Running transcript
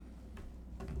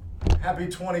Happy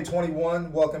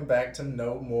 2021. Welcome back to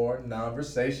No More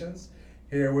Conversations.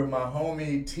 Here with my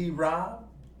homie T Rob,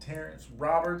 Terrence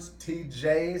Roberts,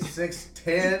 TJ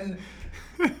 610,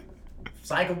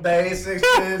 Cycle Bay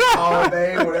 610,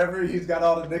 Holiday, whatever. He's got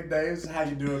all the nicknames. How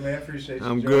you doing, man? Appreciate you.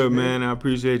 I'm good, man. I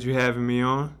appreciate you having me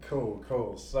on.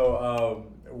 Cool. So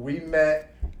we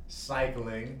met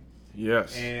cycling.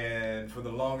 Yes. And for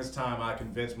the longest time, I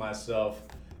convinced myself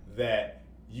that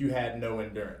you had no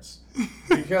endurance.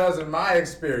 Because in my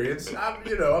experience, I'm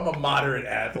a moderate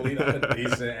athlete. I'm a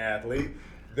decent athlete.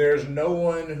 There's no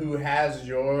one who has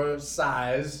your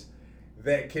size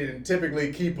that can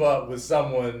typically keep up with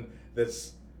someone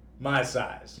that's my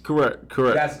size. Correct.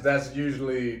 That's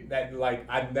usually that. Like,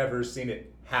 I've never seen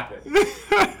it happen. You're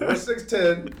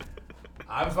 6'10".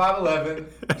 I'm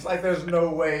 5'11". It's like there's no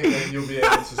way that you'll be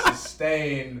able to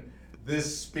sustain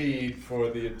this speed for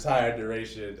the entire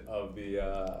duration of the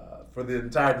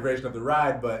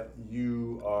ride. But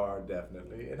you are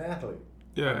definitely an athlete.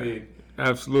 Yeah, I mean,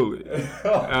 absolutely.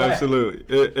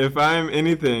 If I am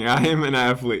anything, I am an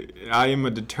athlete. I am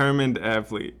a determined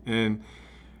athlete, and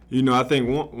I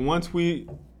think once we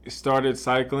started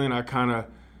cycling, I kind of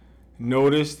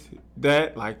noticed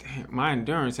that, like, damn, my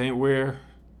endurance ain't where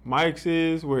Mike's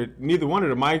is, where neither one of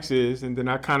the Mikes is, and then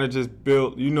I kind of just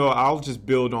built, I'll just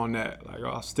build on that. Like,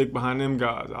 I'll stick behind them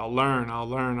guys. I'll learn,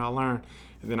 and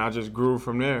then I just grew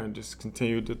from there and just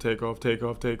continued to take off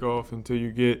until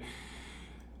you get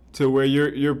to where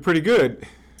you're pretty good.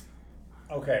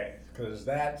 Okay, because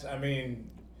that's I think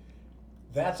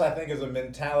is a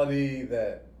mentality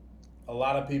that a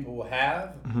lot of people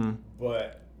have,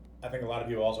 but I think a lot of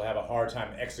people also have a hard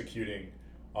time executing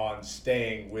on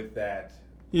staying with that.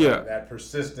 Yeah. That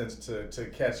persistence to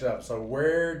catch up. So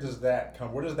where does that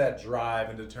come? Where does that drive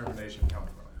and determination come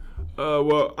from?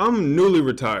 Well, I'm newly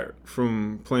retired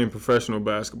from playing professional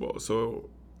basketball. So,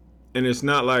 and it's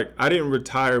not like I didn't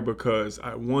retire because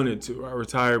I wanted to. I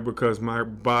retired because my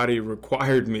body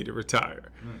required me to retire.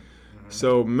 Mm-hmm.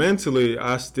 So mentally,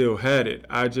 I still had it.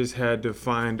 I just had to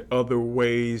find other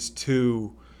ways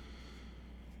to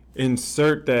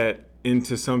insert that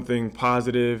into something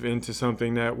positive, into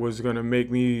something that was going to make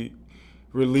me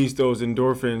release those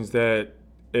endorphins that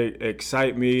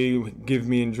excite me, give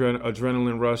me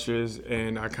adrenaline rushes,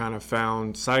 and I kind of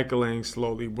found cycling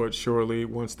slowly but surely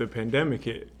once the pandemic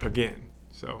hit again.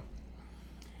 So,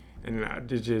 and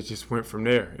it just went from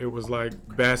there. It was like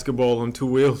basketball on two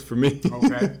wheels for me.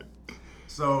 Okay.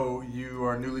 So you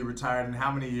are newly retired, and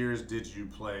how many years did you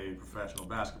play professional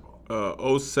basketball?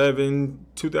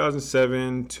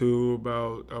 2007 to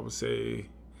about, I would say,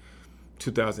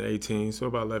 2018, so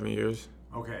about 11 years.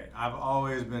 Okay, I've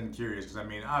always been curious because,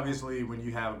 obviously when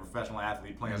you have a professional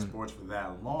athlete playing sports for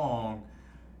that long,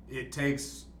 it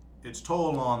takes its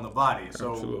toll on the body.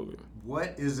 So Absolutely.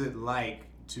 What is it like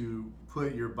to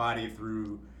put your body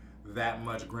through that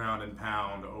much ground and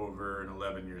pound over an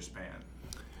 11-year span?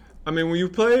 When you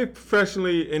play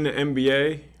professionally in the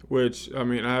NBA, which, I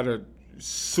had a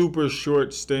super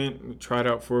short stint, tried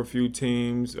out for a few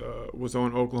teams, was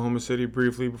on Oklahoma City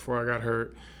briefly before I got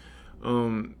hurt.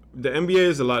 The NBA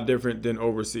is a lot different than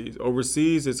overseas.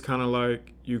 Overseas, it's kind of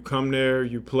like you come there,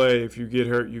 you play. If you get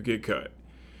hurt, you get cut.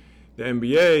 The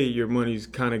NBA, your money's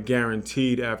kind of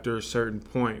guaranteed after a certain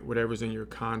point, whatever's in your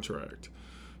contract.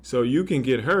 So you can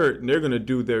get hurt, and they're going to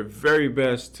do their very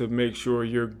best to make sure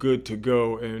you're good to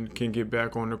go and can get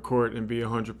back on the court and be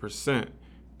 100%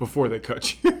 before they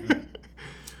cut you.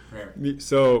 Right.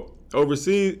 So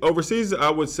overseas, I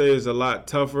would say, is a lot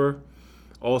tougher.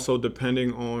 Also,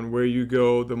 depending on where you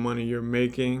go, the money you're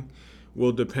making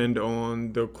will depend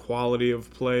on the quality of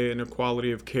play and the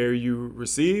quality of care you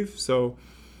receive. So,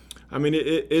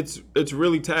 it's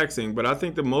really taxing. But I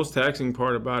think the most taxing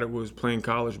part about it was playing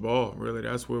college ball. Really,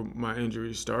 that's where my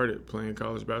injuries started, playing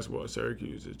college basketball at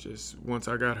Syracuse. It just, once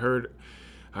I got hurt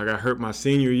my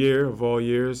senior year of all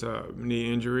years,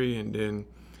 knee injury, and then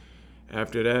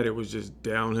after that, it was just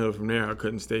downhill from there. I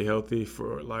couldn't stay healthy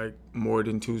for like more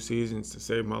than 2 seasons to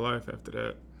save my life after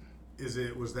that.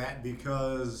 Was that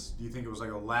because, do you think it was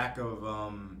like a lack of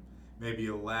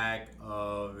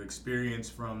experience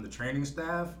from the training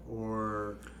staff,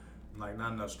 or like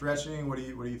not enough stretching? What do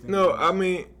you think? No,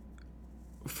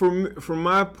 from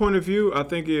my point of view, I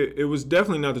think it was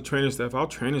definitely not the training staff. Our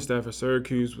training staff at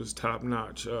Syracuse was top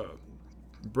notch.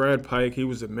 Brad Pike, he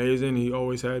was amazing. He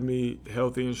always had me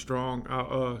healthy and strong.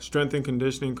 Our strength and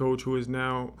conditioning coach, who is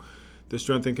now the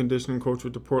strength and conditioning coach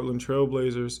with the Portland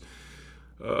Trailblazers,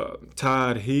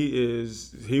 Todd,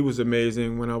 he was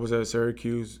amazing when I was at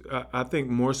Syracuse. I think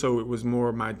more so it was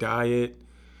more my diet.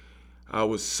 I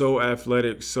was so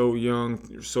athletic, so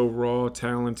young, so raw,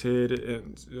 talented,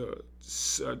 and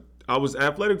I was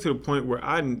athletic to the point where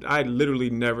I literally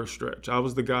never stretched. I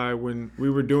was the guy when we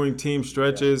were doing team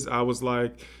stretches. I was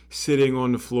like sitting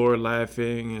on the floor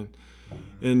laughing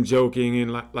and joking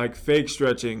and like fake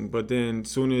stretching. But then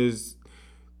as soon as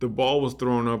the ball was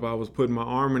thrown up, I was putting my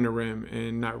arm in the rim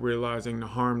and not realizing the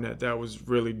harm that was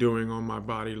really doing on my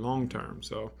body long term.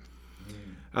 So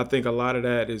I think a lot of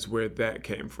that is where that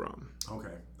came from.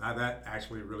 Okay. That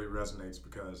actually really resonates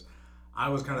because I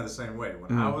was kind of the same way.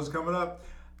 When I was coming up,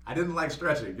 I didn't like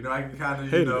stretching. You know, I can kind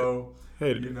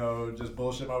of, just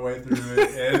bullshit my way through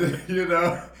it and,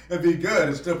 and be good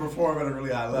and still perform at a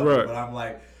really high level. Right. But I'm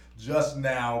like, just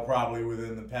now, probably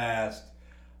within the past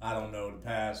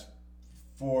 4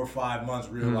 or 5 months,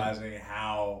 realizing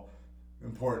how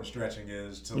important stretching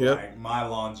is to like my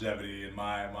longevity and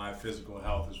my physical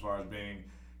health as far as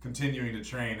continuing to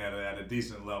train at a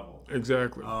decent level.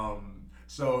 Exactly.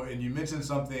 And you mentioned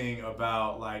something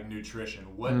about like nutrition.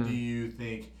 What do you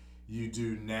think you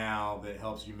do now that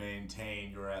helps you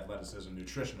maintain your athleticism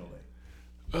nutritionally?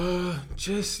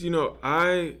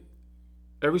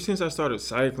 Ever since I started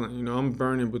cycling, I'm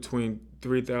burning between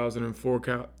 3,000 and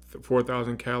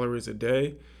 4,000 calories a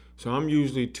day. So I'm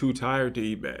usually too tired to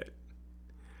eat bad.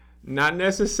 Not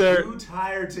necessary. Too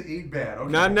tired to eat bad.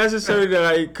 Okay. Not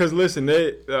necessarily because listen,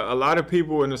 a lot of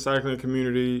people in the cycling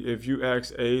community, if you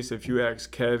ask Ace, if you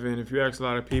ask Kevin, if you ask a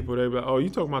lot of people, they'll be like, oh, you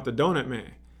talking about the donut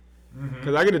man.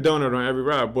 Because I get a donut on every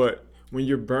ride. But when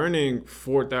you're burning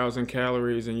 4,000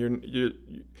 calories and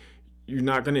you're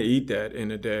not going to eat that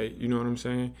in a day, you know what I'm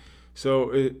saying?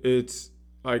 So it's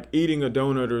like eating a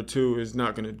donut or two is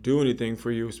not going to do anything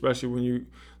for you, especially when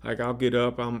I'll get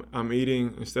up, I'm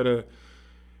eating, instead of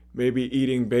maybe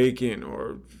eating bacon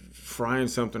or frying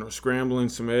something or scrambling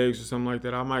some eggs or something like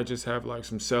that, I might just have like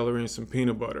some celery and some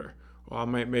peanut butter. Or I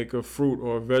might make a fruit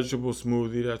or a vegetable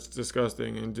smoothie that's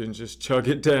disgusting and then just chug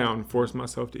it down, force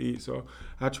myself to eat. So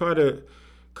I try to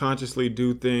consciously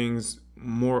do things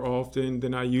more often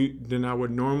than I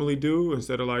would normally do,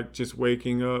 instead of like just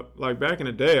waking up. Like back in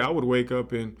the day, I would wake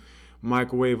up and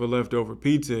microwave a leftover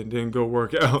pizza and then go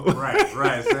work out.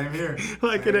 Right. Same here.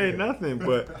 It ain't nothing.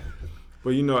 But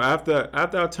after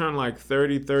I turned like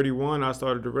 30, 31, I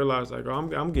started to realize like, oh,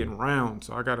 I'm getting round,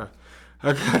 so I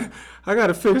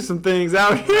gotta figure some things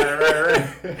out here.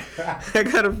 Right. I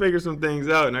gotta figure some things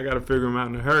out, and I gotta figure them out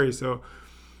in a hurry. So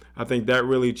I think that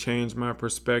really changed my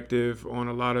perspective on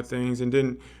a lot of things. And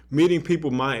then meeting people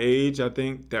my age, I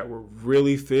think, that were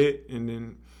really fit, and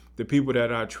then the people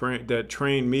that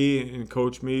trained me and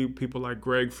coached me, people like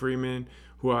Greg Freeman,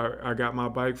 who I got my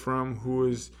bike from, who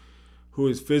is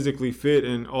physically fit,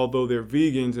 and although they're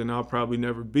vegans and I'll probably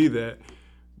never be that,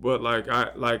 but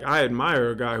I admire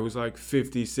a guy who's like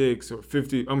 56 or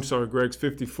 50. I'm sorry, Greg's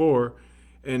 54,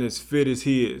 and as fit as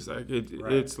he is.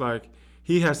 It's like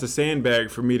he has to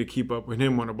sandbag for me to keep up with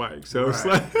him on a bike. So it's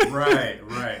like right.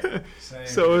 Same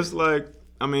so here. it's like,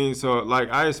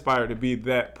 I aspire to be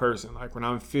that person. Like when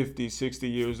I'm 50, 60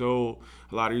 years old,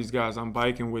 a lot of these guys I'm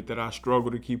biking with that I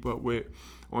struggle to keep up with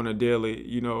on a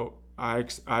daily, I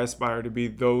aspire to be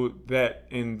that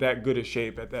in that good a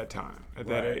shape at that time, at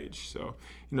that age. So,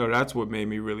 that's what made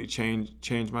me really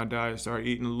change my diet, start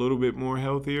eating a little bit more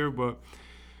healthier. But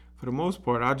for the most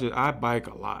part, I bike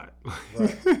a lot.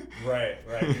 Right.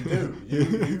 You do.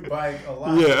 You bike a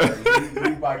lot. Yeah.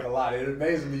 You bike a lot. It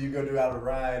amazes me. You go do a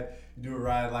ride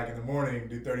like in the morning,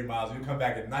 do 30 miles, and you come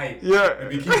back at night and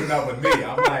be keeping up with me.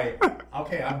 I'm like,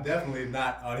 okay, I'm definitely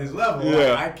not on his level.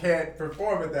 Yeah. I can't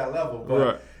perform at that level.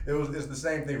 But it's the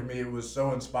same thing for me. It was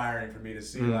so inspiring for me to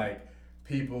see like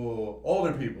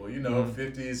older people,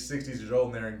 50s, 60s years old,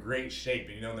 and they're in great shape,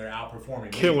 and they're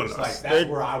outperforming killing me. It's us. like that's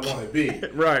where I want to be.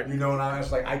 Right. And I'm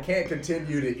just like, I can't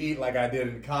continue to eat like I did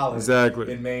in college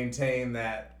Exactly. and maintain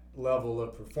that level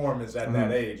of performance at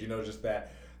that age. Just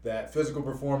that physical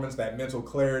performance, that mental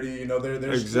clarity.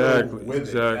 They're still with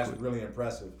it. That's really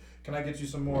impressive. Can I get you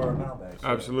some more Malbecs?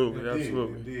 Absolutely.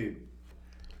 Indeed.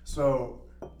 So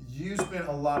you spent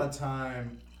a lot of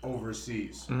time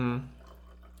overseas. Mm-hmm.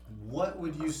 What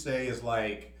would you say is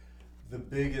like the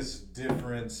biggest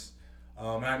difference?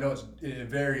 And I know it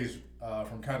varies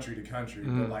from country to country,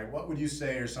 but like, what would you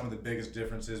say are some of the biggest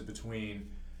differences between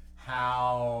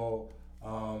how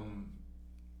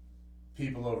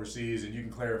people overseas, and you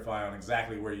can clarify on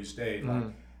exactly where you stayed, like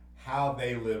how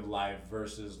they live life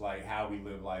versus like how we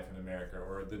live life in America,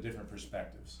 or the different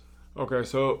perspectives? Okay,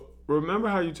 so remember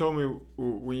how you told me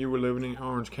when you were living in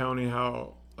Orange County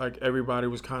how like everybody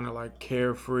was kind of like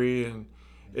carefree, and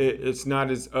it's not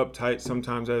as uptight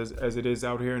sometimes as it is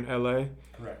out here in LA?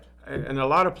 Correct. and a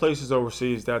lot of places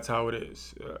overseas, that's how it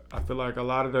is. I feel like a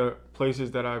lot of the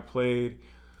places that I played,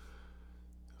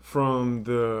 from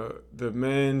the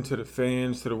men to the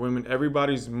fans to the women,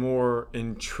 everybody's more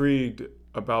intrigued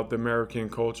about the American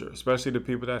culture, especially the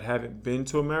people that haven't been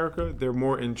to America. They're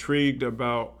more intrigued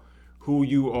about who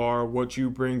you are, what you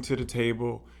bring to the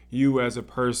table, you as a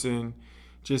person,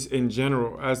 just in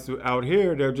general. As to out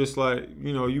here, they're just like,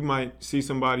 you might see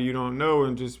somebody you don't know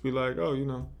and just be like, oh,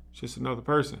 it's just another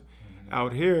person.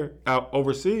 Out here, out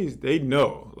overseas, they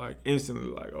know like instantly,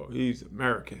 like, oh, he's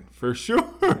American for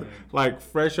sure. Like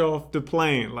fresh off the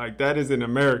plane, like that is an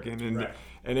American, and Right.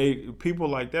 and people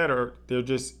like that they're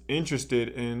just interested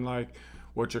in like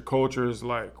what your culture is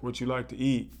like, what you like to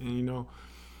eat, and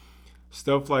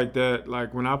stuff like that.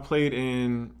 Like when I played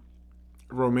in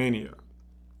Romania,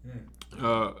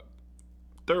 third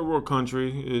world country,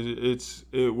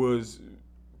 it was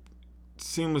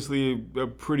seamlessly a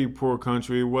pretty poor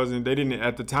country. It wasn't. They didn't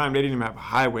at the time. They didn't even have a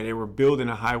highway. They were building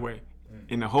a highway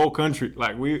in the whole country.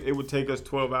 Like it would take us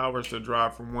 12 hours to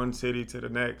drive from one city to the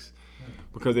next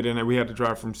because we had to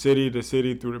drive from city to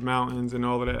city through the mountains and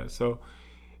all of that. So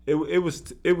it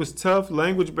was tough.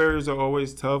 Language barriers are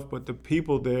always tough, but the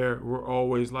people there were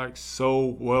always like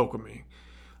so welcoming.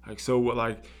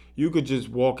 Like you could just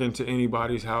walk into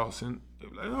anybody's house and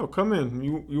like, oh, come in.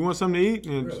 You want something to eat?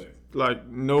 And Really? like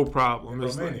no problem.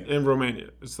 In Romania.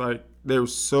 It's like they were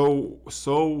so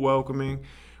welcoming.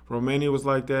 Romania was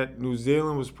like that. New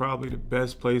Zealand was probably the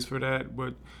best place for that.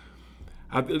 But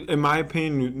in my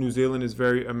opinion, New Zealand is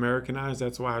very Americanized.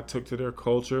 That's why I took to their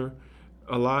culture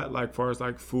a lot. Like far as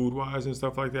like food wise and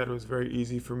stuff like that, it was very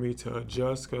easy for me to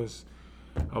adjust because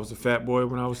I was a fat boy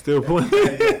when I was still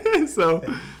playing. So,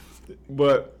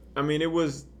 but I mean, it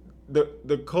was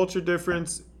the culture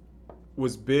difference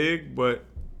was big, but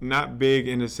not big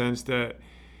in the sense that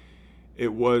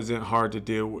it wasn't hard to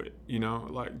deal with.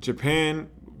 Like Japan,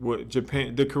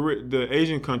 the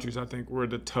Asian countries I think were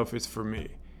the toughest for me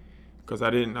because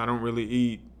I don't really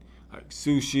eat like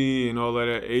sushi and all of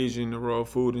that Asian raw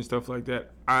food and stuff like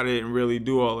that. I didn't really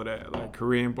do all of that, like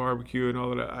Korean barbecue and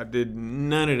all of that. I did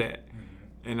none of that,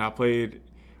 and I played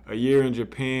a year in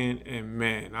Japan, and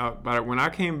man, but when I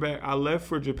came back, I left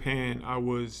for Japan. I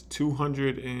was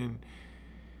 200 and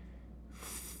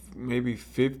maybe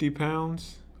 50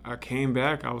 pounds. I came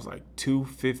back, I was like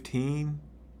 215.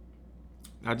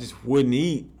 I just wouldn't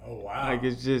eat. Oh wow! Like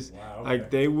it's just okay.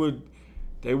 like they would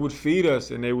feed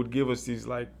us and they would give us these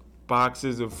like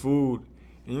boxes of food,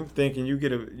 and you're thinking you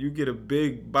get a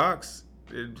big box,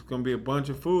 it's gonna be a bunch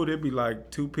of food. It'd be like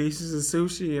 2 pieces of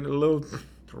sushi and a little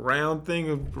round thing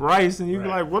of rice, and you'd be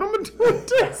like, what am I doing with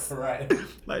this? Right.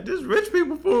 Like this rich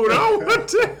people food. I don't want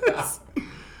this.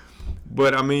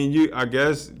 But I mean, I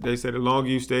guess they said the longer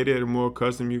you stay there, the more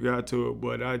accustomed you got to it.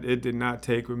 But it did not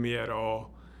take with me at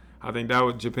all. I think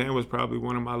Japan was probably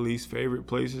one of my least favorite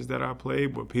places that I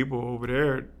played. But people over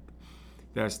there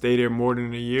that stay there more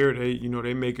than a year,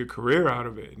 they make a career out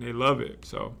of it and they love it.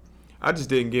 So I just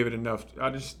didn't give it enough.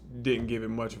 I just didn't give it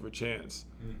much of a chance.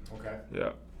 Okay.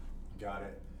 Yeah. Got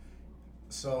it.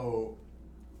 So,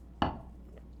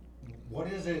 what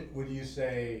is it? Would you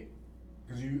say?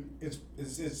 Because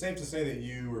it's safe to say that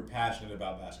you were passionate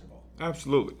about basketball.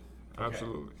 Absolutely. Okay.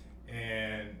 Absolutely.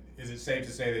 And is it safe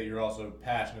to say that you're also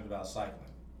passionate about cycling?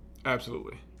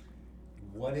 Absolutely.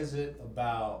 What is it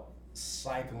about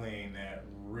cycling that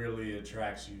really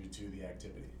attracts you to the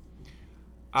activity?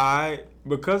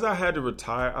 Because I had to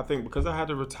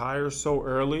retire so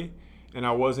early, and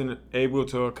I wasn't able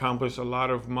to accomplish a lot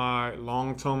of my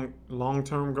long-term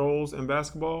goals in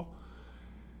basketball.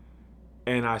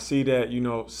 And I see that,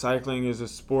 cycling is a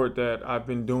sport that I've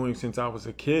been doing since I was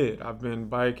a kid. I've been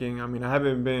biking. I mean,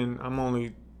 I'm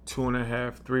only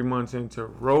 2.5, 3 months into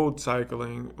road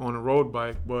cycling on a road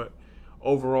bike, but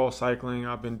overall cycling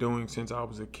I've been doing since I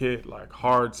was a kid, like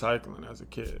hard cycling as a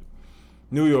kid.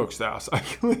 New York style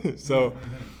cycling. So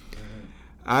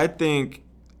I think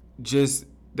just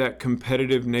that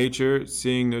competitive nature,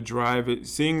 seeing the drive,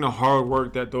 seeing the hard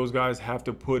work that those guys have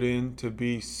to put in to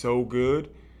be so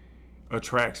good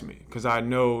attracts me, because I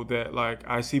know that like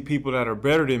I see people that are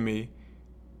better than me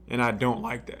and I don't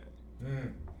like that.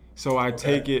 So I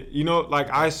take it, like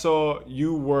I saw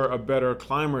you were a better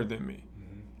climber than me.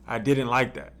 I didn't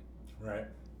like that. Right.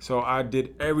 So I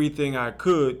did everything I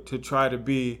could to try to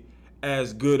be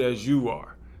as good as you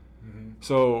are.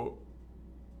 So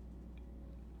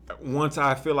once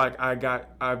I feel like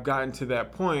I've gotten to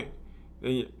that point,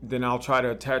 then I'll try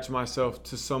to attach myself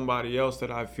to somebody else that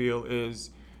I feel is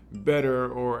better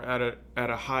or at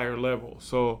a higher level.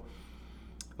 So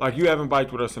like you haven't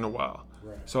biked with us in a while.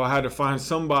 Right. So I had to find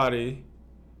somebody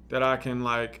that I can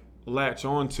like latch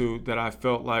onto that I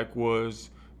felt like was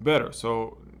better.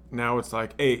 So now it's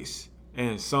like Ace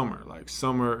and Summer. Like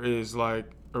Summer is like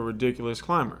a ridiculous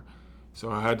climber. So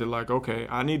I had to like, okay,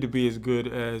 I need to be as good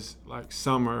as like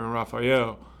Summer and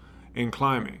Raphael in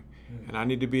climbing. And I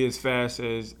need to be as fast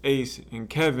as Ace and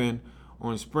Kevin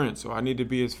on sprint. So I need to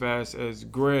be as fast as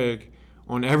Greg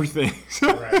on everything.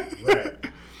 Right.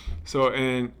 So,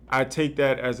 and I take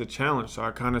that as a challenge. So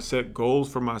I kind of set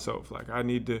goals for myself. Like I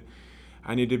need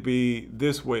to be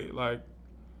this weight. Like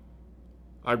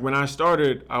when I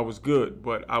started, I was good,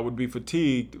 but I would be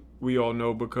fatigued. We all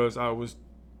know because I was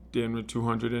damn near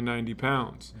 290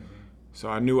 pounds. Mm-hmm. So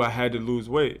I knew I had to lose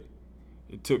weight.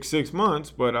 It took 6 months,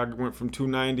 but I went from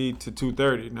 290 to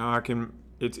 230. Now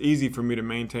it's easy for me to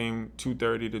maintain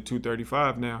 230 to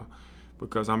 235 now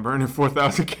because I'm burning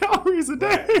 4,000 calories a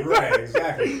day. Right,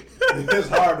 exactly. It's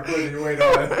hard to put your weight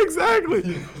on. Exactly.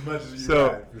 As much as you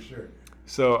ride, for sure.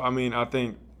 So, I mean, I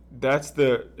think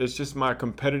it's just my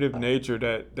competitive nature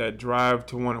that drive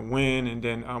to want to win. And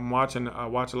then I watch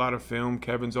a lot of film.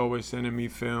 Kevin's always sending me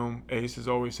film. Ace is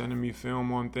always sending me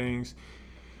film on things.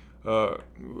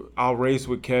 I'll race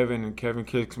with Kevin, and Kevin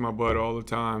kicks my butt all the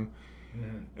time.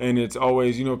 Mm-hmm. And it's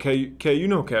always,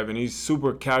 Kevin, he's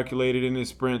super calculated in his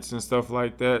sprints and stuff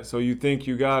like that. So you think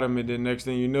you got him, and then next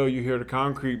thing you know, you hear the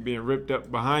concrete being ripped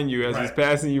up behind you as he's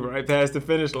passing you right past the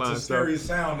finish line. It's a scary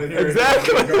sound to hear.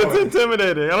 Exactly. It's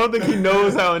intimidating. I don't think he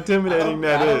knows how intimidating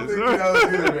that is. I don't think he knows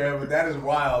either, man, but that is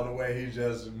wild the way he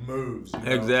just moves.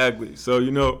 Exactly.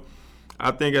 So,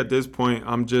 I think at this point,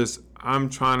 I'm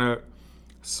trying to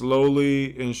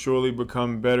slowly and surely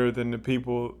become better than the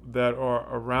people that are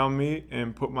around me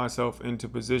and put myself into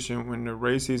position when the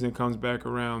race season comes back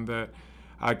around that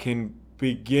I can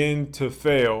begin to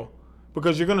fail,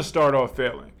 because you're going to start off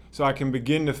failing. So I can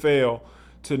begin to fail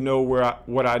to know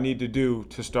what I need to do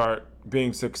to start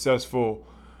being successful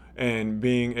and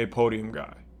being a podium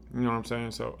guy. You know what I'm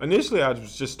saying? So initially I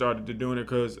just started to doing it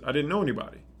because I didn't know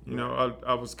anybody.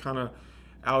 I was kind of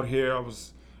out here.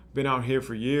 Been out here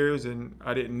for years, and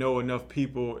I didn't know enough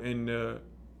people in the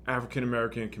African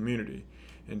American community.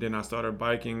 And then I started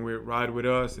biking with Ride With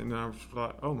Us, and then I was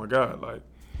like, oh my God, like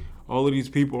all of these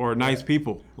people are nice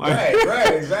people. Like,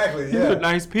 right, exactly. Yeah. They're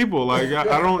nice people. Like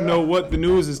I don't know what the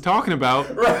news is talking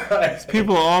about. Right.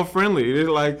 People are all friendly. They're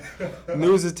like, the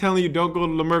news is telling you don't go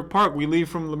to Leimert Park. We leave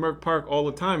from Leimert Park all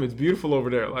the time. It's beautiful over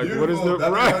there. Like, beautiful. What is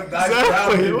the right? Nice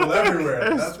brown people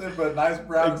everywhere. Nothing but nice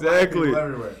brown people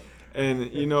everywhere.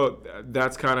 And,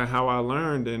 that's kind of how I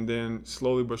learned. And then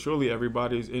slowly but surely,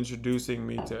 everybody's introducing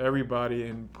me to everybody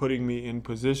and putting me in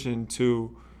position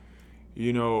to,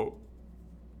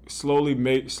 slowly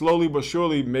but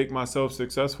surely make myself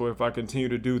successful if I continue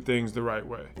to do things the right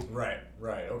way. Right,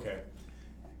 okay.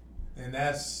 And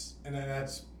that's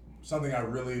something I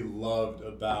really loved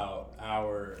about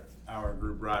our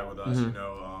group Ride With Us,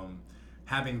 Mm-hmm.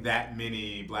 Having that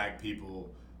many black people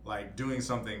like doing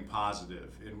something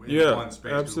positive in one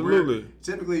space. Absolutely.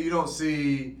 Typically, you don't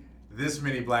see this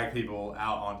many black people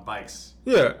out on bikes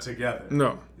together.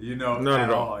 No. Not at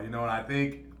all. And I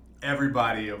think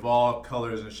everybody of all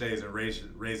colors and shades and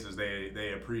races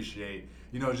they appreciate,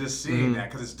 just seeing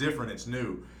that because it's different, it's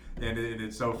new. And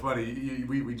it's so funny.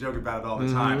 We joke about it all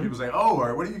the time. People say, "Oh,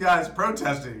 what are you guys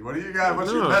protesting? What's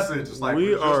your message?" It's like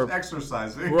we're just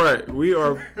exercising. Right. We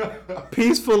are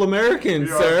peaceful Americans,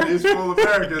 sir. Peaceful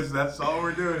Americans. That's all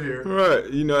we're doing here. Right.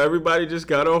 Everybody just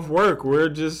got off work. We're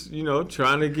just,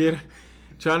 trying to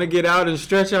get out and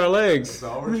stretch our legs. That's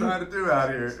all we're trying to do out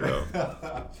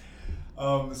here.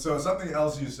 So something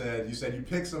else you said you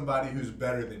pick somebody who's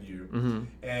better than you,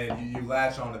 and you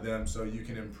latch onto them so you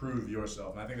can improve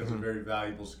yourself. And I think that's a very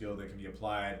valuable skill that can be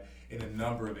applied in a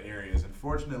number of areas. And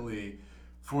fortunately,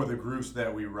 for the groups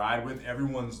that we ride with,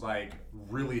 everyone's like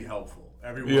really helpful.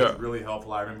 Everyone's really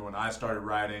helpful. I remember when I started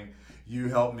riding, you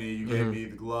helped me. You gave me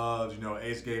the gloves.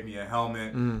 Ace gave me a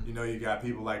helmet. You got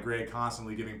people like Greg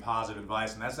constantly giving positive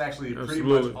advice, and that's actually pretty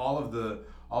much all of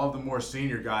the more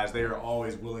senior guys. They are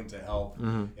always willing to help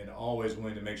and always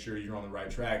willing to make sure you're on the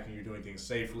right track and you're doing things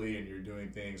safely and you're doing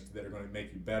things that are going to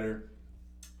make you better.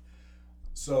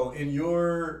 So in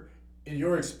your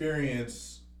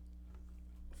experience,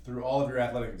 through all of your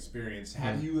athletic experience,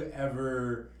 have you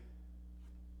ever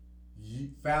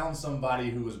found somebody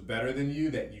who was better than you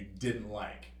that you didn't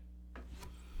like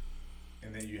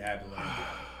and that you had to let go?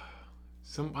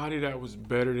 Somebody that was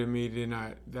better than me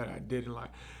that I didn't like.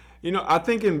 I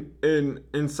think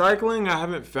in cycling, I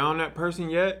haven't found that person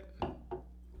yet.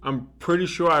 I'm pretty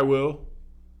sure I will.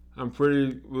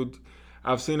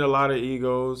 I've seen a lot of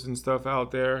egos and stuff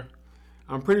out there.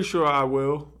 I'm pretty sure I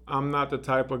will. I'm not the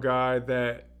type of guy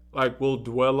that will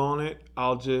dwell on it.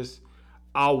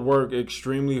 I'll work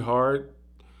extremely hard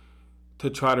to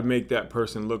try to make that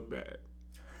person look bad.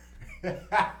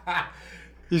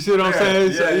 You see what I'm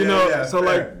saying? So, so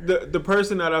fair. Like the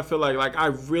person that I feel like I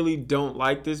really don't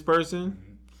like this person,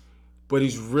 but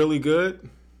he's really good.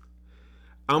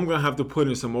 I'm gonna have to put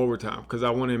in some overtime because I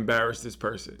want to embarrass this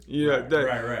person.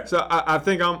 Right. So I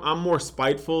think I'm more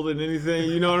spiteful than anything.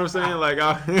 You know what I'm saying? Like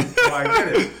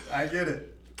I get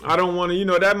it. I don't want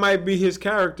to. That might be his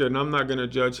character, and I'm not gonna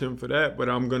judge him for that. But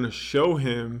I'm gonna show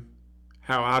him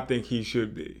how I think he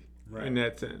should be. Right. In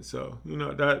that sense. So,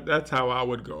 that's how I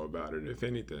would go about it, if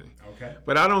anything. Okay.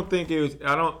 But I don't think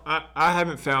I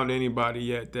haven't found anybody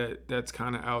yet that's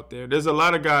kind of out there. There's a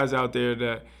lot of guys out there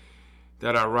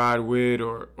that I ride with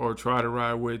or try to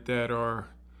ride with that are,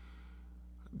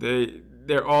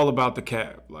 they're all about the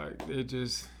cap. Like,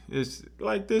 it's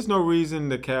like, there's no reason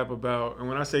to cap about, and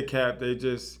when I say cap, they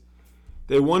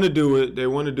want to do it. They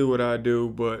want to do what I do,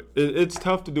 but it's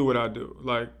tough to do what I do.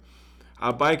 Like,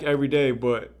 I bike every day,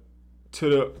 but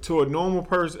to a normal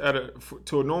person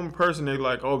they're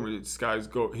like, oh, this guy's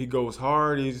he goes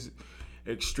hard, he's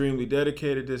extremely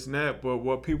dedicated, this and that. But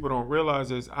what people don't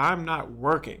realize is I'm not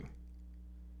working.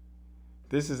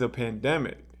 This is a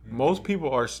pandemic. Most people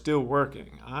are still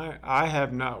working. I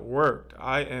have not worked.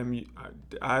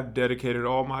 I've dedicated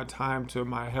all my time to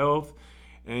my health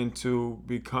and to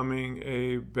becoming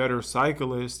a better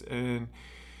cyclist and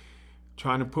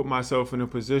trying to put myself in a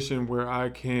position where I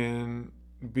can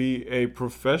be a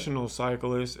professional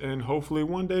cyclist and hopefully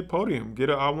one day podium.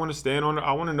 I want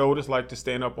to know what it's like to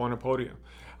stand up on a podium.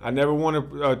 I never won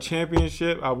a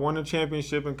championship. I won a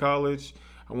championship in college.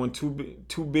 I won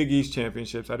two Big East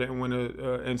championships. I didn't win a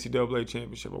NCAA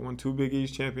championship. I won 2 Big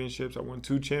East championships. I won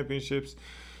 2 championships,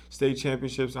 state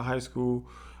championships in high school.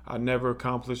 I never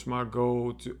accomplished my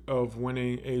goal of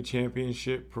winning a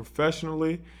championship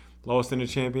professionally. Lost in the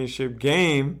championship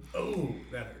game. Oh,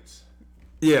 that hurts.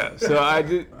 Yeah, so I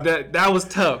did that. That was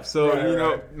tough. So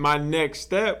right. My next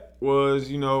step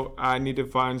was, I need to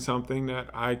find something that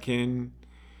I can,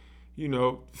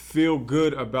 feel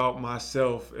good about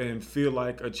myself and feel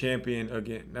like a champion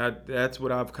again. That's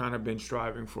what I've kind of been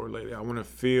striving for lately. I want to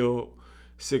feel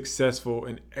successful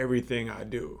in everything I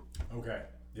do. Okay.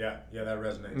 Yeah, that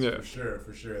resonates. Yeah.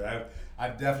 For sure.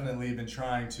 I've definitely been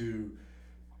trying to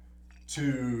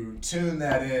tune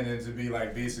that in and to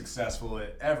be successful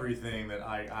at everything that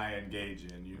I engage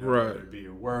in, right. Whether it be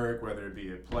at work, whether it be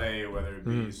at play, whether it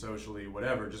be socially,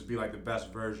 whatever, just be like the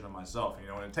best version of myself,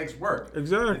 and it takes work.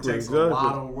 Exactly. It takes a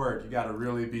lot of work. You got to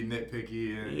really be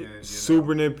nitpicky and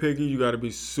super nitpicky. You got to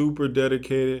be super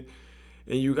dedicated,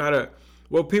 and you got to,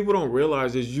 what people don't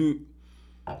realize is you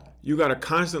got to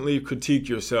constantly critique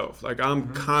yourself. Like,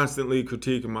 I'm constantly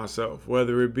critiquing myself,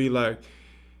 whether it be like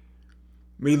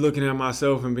me looking at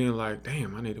myself and being like,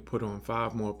 damn, I need to put on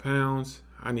 5 more pounds.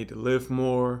 I need to lift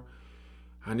more.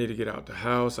 I need to get out the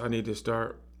house. I need to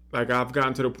start. Like, I've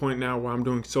gotten to the point now where I'm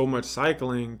doing so much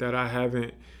cycling that I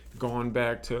haven't gone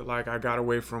back to, I got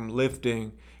away from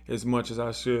lifting as much as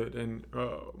I should. And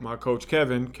my coach,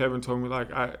 Kevin told me,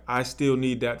 I still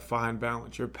need that fine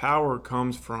balance. Your power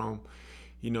comes from,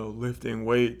 lifting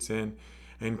weights and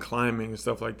climbing and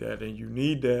stuff like that. And you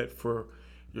need that for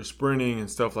your sprinting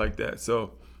and stuff like that.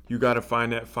 So you got to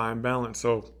find that fine balance.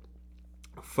 So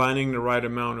finding the right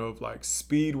amount of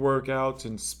speed workouts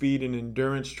and speed and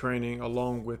endurance training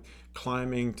along with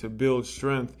climbing to build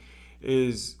strength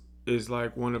is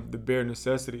one of the bare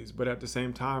necessities. But at the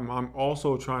same time, I'm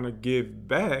also trying to give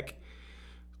back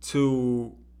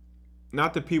to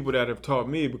not the people that have taught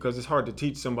me, because it's hard to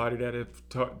teach somebody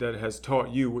that has taught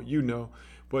you what you know,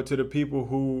 but to the people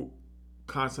who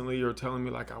constantly you're telling me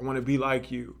I want to be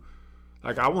like you.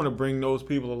 I want to bring those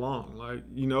people along.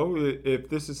 If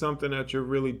this is something that you're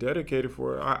really dedicated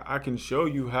for, I can show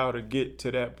you how to get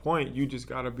to that point. You just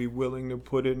got to be willing to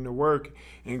put in the work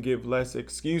and give less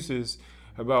excuses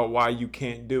about why you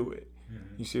can't do it.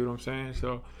 Mm-hmm. You see what I'm saying?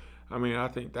 So, I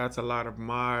think that's a lot of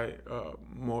my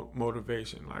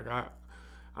motivation.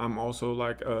 I'm also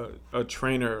a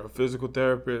trainer, a physical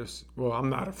therapist. Well, I'm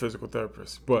not a physical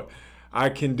therapist, but I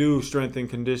can do strength and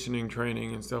conditioning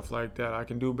training and stuff like that. I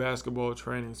can do basketball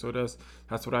training. So that's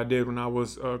what I did when I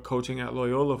was coaching at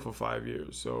Loyola for 5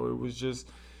 years. So it was just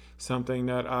something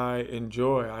that I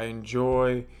enjoy. I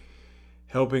enjoy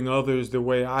helping others the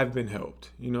way I've been helped,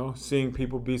 seeing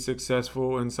people be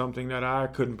successful in something that I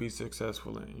couldn't be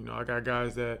successful in. I got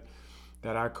guys that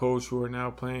I coach who are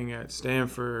now playing at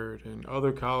Stanford and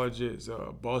other colleges,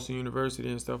 Boston University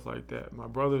and stuff like that.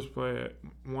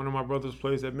 One of my brothers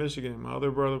plays at Michigan. My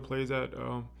other brother plays at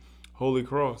Holy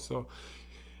Cross. So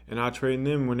and I trained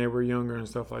them when they were younger and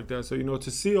stuff like that. So,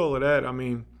 to see all of that, I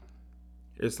mean,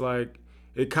 it's like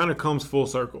it kind of comes full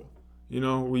circle.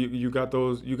 You got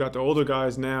the older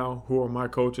guys now who are my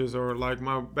coaches or like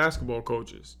my basketball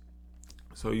coaches.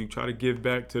 So you try to give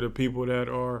back to the people that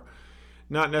are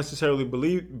not necessarily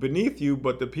beneath you,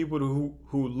 but the people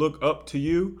who look up to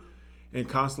you and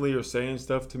constantly are saying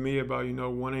stuff to me about,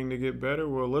 wanting to get better.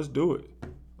 Well, let's do it.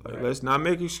 Like, let's not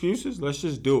make excuses. Let's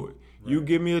just do it. Right. You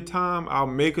give me a time, I'll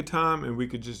make a time, and we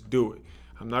could just do it.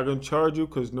 I'm not going to charge you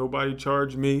because nobody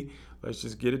charged me. Let's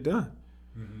just get it done.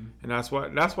 Mm-hmm. And that's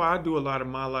why I do a lot of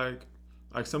my, like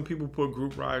some people put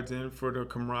group rides in for the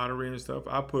camaraderie and stuff.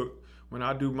 When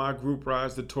I do my group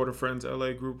rides, the Tour de France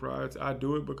LA group rides, I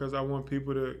do it because I want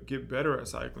people to get better at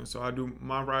cycling. So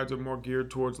my rides are more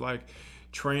geared towards like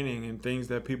training and things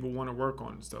that people want to work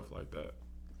on and stuff like that.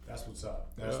 That's what's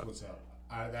up. What's up.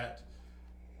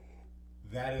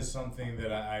 That is something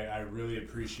that I really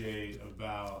appreciate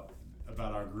about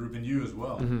our group and you as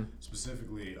well, mm-hmm.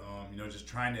 specifically. Just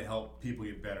trying to help people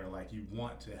get better. Like, you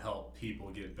want to help people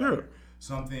get better. Yeah.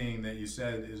 Something that you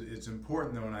said it's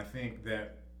important though, and I think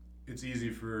that it's easy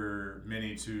for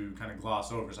many to kind of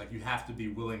gloss over. It's like you have to be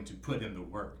willing to put in the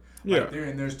work. Yeah. Like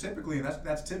there's typically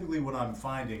that's typically what I'm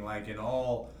finding. Like in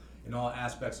all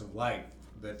aspects of life,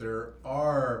 that there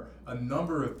are a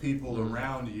number of people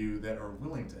around you that are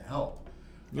willing to help.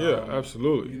 Yeah,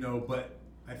 absolutely. But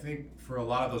I think for a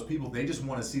lot of those people, they just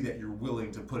want to see that you're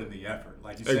willing to put in the effort.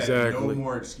 Like you said, exactly. No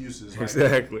more excuses. Like,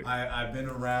 exactly. I've been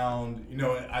around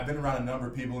a number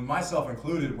of people, and myself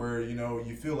included, where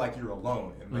you feel like you're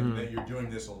alone and like, mm-hmm. that you're doing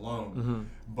this alone. Mm-hmm.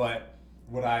 But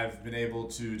what I've been able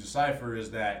to decipher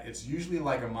is that it's usually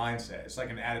like a mindset. It's like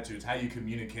an attitude. It's how you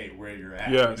communicate where you're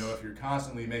at. Yes. If you're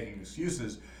constantly making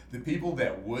excuses, the people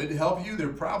that would help you, they're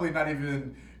probably not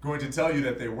even going to tell you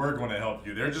that they were going to help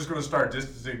you. They're just going to start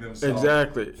distancing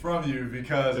themselves from you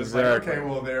because it's like, okay,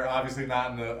 well, they're obviously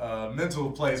not in a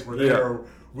mental place where they are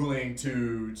willing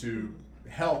to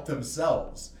help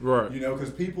themselves. Right.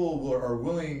 Because people are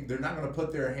willing, they're not going to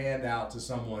put their hand out to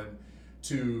someone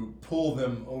to pull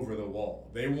them over the wall.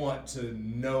 They want to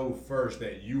know first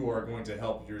that you are going to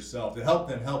help yourself, to help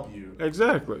them help you.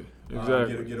 Exactly. Get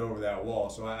over that wall.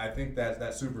 So I think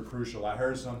that's super crucial. I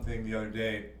heard something the other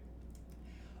day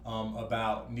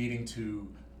about needing to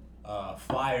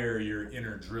fire your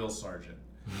inner drill sergeant.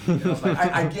 It's like,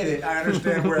 I get it. I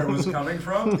understand where it was coming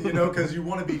from, because you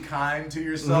want to be kind to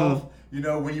yourself,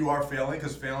 mm-hmm. When you are failing,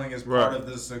 because failing is part of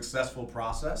the successful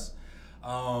process.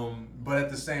 But at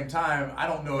the same time, I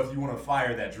don't know if you want to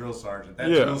fire that drill sergeant. That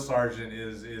drill sergeant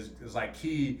is like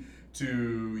key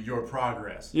to your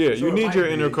progress. Yeah, so you need your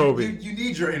inner Kobe. You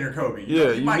need your inner Kobe.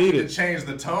 You might need to change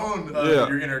the tone of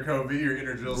your inner Kobe, your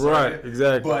inner drill sergeant. Right,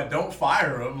 exactly. But don't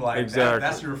fire him like that.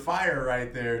 That's your fire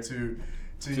right there to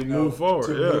move forward.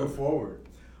 Move forward.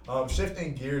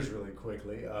 Shifting gears really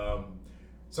quickly.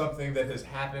 Something that has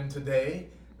happened today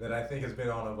that I think has been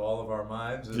on all of our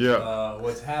minds is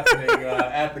what's happening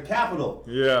at the Capitol.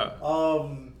 Yeah.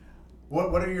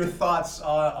 What are your thoughts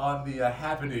on the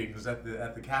happenings at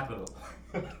the Capitol?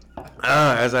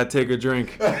 As I take a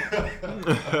drink.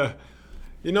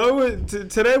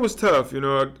 Today was tough.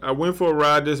 I went for a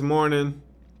ride this morning.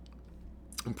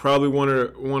 Probably one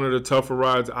of the tougher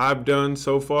rides I've done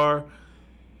so far.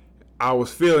 I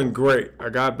was feeling great. I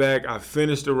got back. I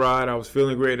finished the ride. I was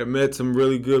feeling great. I met some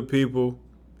really good people.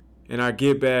 And I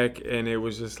get back, and it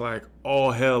was just like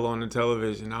all hell on the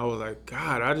television. I was like,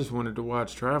 God, I just wanted to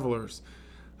watch Travelers.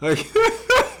 Like,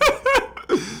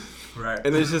 right.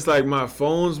 And it's just like my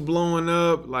phone's blowing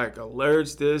up, like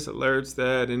alerts this, alerts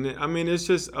that. And it's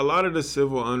just a lot of the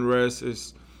civil unrest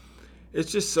is, it's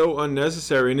just so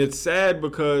unnecessary. And it's sad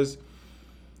because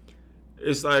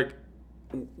it's like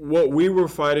what we were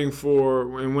fighting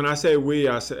for, and when I say we,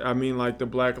 I mean like the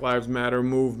Black Lives Matter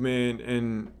movement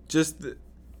and just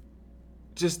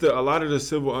a lot of the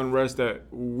civil unrest that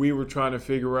we were trying to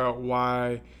figure out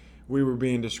why we were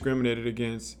being discriminated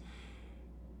against.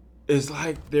 It's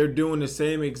like they're doing the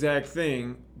same exact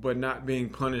thing but not being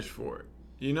punished for it.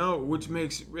 Which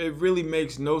really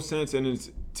makes no sense, and it's,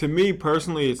 to me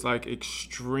personally, it's like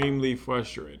extremely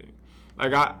frustrating.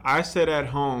 Like I sit at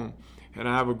home and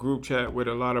I have a group chat with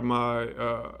a lot of my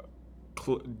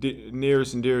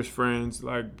nearest and dearest friends,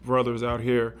 like brothers out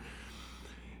here,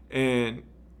 and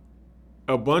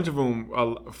a bunch of them,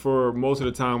 for most of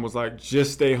the time, was like,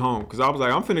 just stay home. Because I was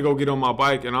like, I'm finna go get on my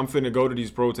bike and I'm finna go to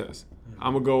these protests. Mm-hmm.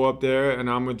 I'm going to go up there and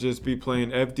I'm going to just be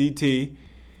playing FDT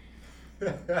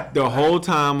the whole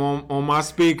time on my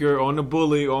speaker, on the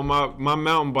bully, on my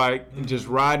mountain bike, and just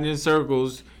riding in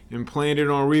circles and playing it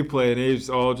on replay. And it's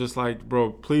all just like,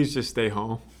 bro, please just stay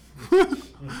home.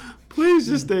 Please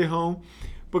just stay home.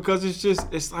 Because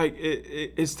it's like,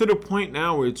 it's to the point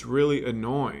now where it's really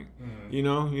annoying. You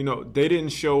know, they didn't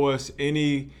show us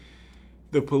the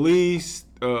police,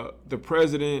 the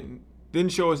president,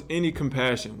 didn't show us any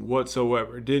compassion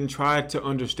whatsoever. Didn't try to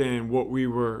understand what we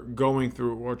were going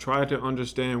through or try to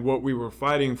understand what we were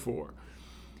fighting for.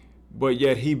 But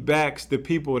yet he backs the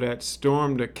people that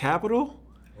stormed the Capitol.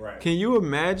 Right. Can you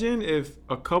imagine if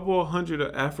a couple hundred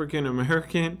of African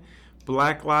American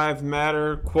Black Lives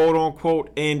Matter, quote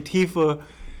unquote, Antifa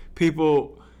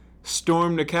people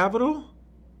stormed the Capitol?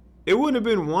 It wouldn't have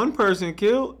been one person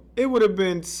killed. It would have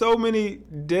been so many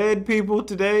dead people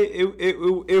today. It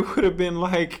would have been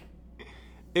like,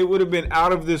 it would have been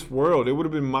out of this world. It would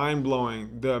have been mind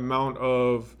blowing the amount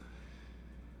of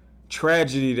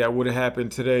tragedy that would have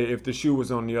happened today if the shoe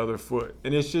was on the other foot.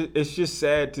 And it's just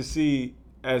sad to see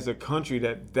as a country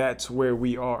that's where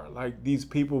we are. Like, these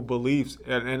people beliefs,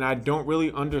 and I don't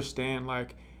really understand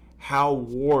like how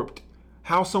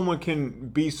someone can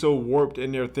be so warped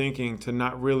in their thinking to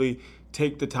not really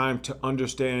take the time to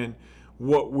understand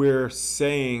what we're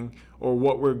saying or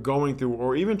what we're going through,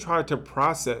 or even try to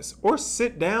process or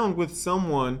sit down with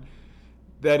someone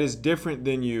that is different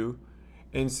than you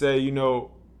and say,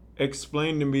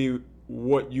 explain to me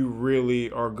what you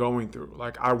really are going through.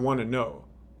 Like, I want to know,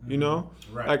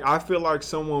 Right. Like, I feel like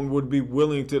someone would be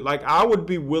willing to, like, I would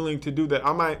be willing to do that.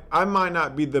 I might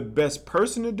not be the best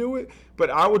person to do it, but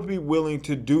I would be willing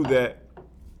to do that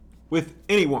with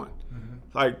anyone.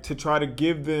 Like, to try to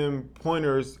give them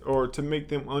pointers or to make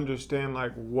them understand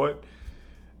like what,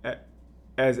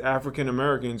 as African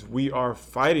Americans, we are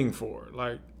fighting for,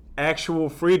 like actual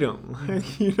freedom,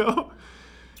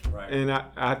 Right. And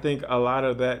I think a lot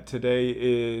of that today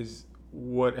is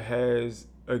what has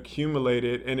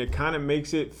accumulated, and it kind of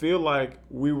makes it feel like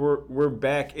we're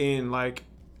back in like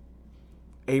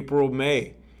April,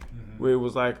 May, where it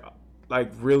was like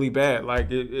really bad. Like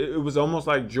it was almost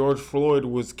like George Floyd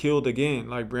was killed again.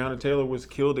 Like Breonna Taylor was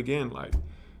killed again. Like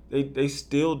they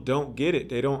still don't get it.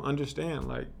 They don't understand.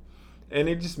 Like, and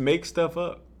it just makes stuff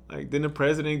up. Like, then the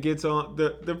president gets on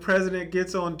the president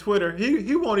gets on Twitter.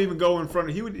 He won't even go in front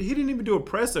of, he didn't even do a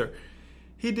presser.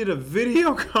 He did a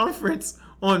video conference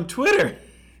on Twitter.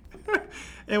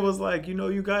 And was like,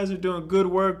 you guys are doing good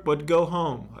work, but go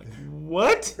home. Like,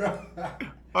 what?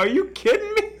 Are you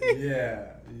kidding me? Yeah.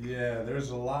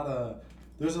 There's a lot of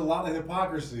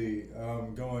hypocrisy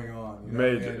going on.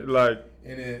 Major,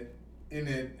 and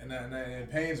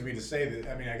it pains me to say that.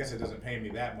 I mean, I guess it doesn't pain me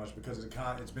that much because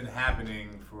it's been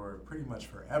happening for pretty much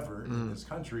forever in this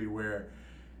country. Where,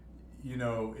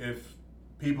 if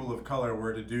people of color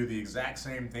were to do the exact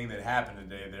same thing that happened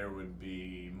today, there would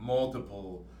be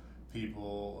multiple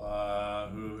people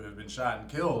who have been shot and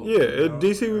killed. Yeah,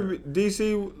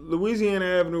 DC, Louisiana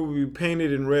Avenue would be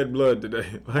painted in red blood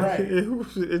today. Like, right.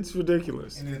 It's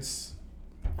ridiculous. And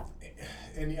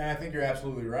I think you're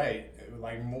absolutely right.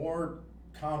 Like, more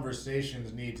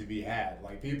conversations need to be had.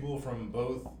 Like, people from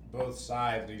both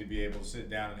sides need to be able to sit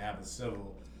down and have a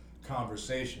civil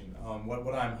conversation.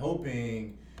 What I'm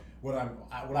hoping. What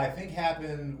I think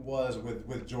happened was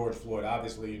with George Floyd,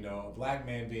 obviously, a black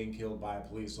man being killed by a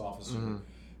police officer,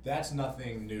 that's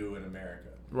nothing new in America.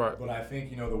 Right. But I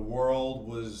think, the world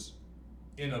was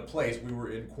in a place, we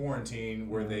were in quarantine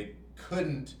where they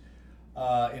couldn't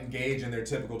engage in their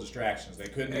typical distractions. They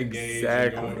couldn't engage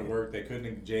in going to work. They couldn't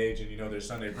engage in, their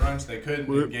Sunday brunch. They couldn't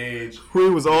engage. We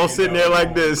was all sitting there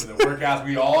like this. The workouts,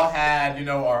 we all had,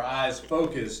 our eyes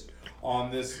focused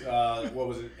on this,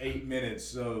 8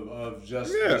 minutes of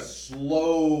just a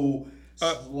slow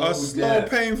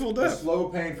painful death. A slow,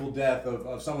 painful death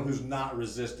of someone who's not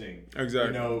resisting.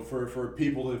 Exactly. For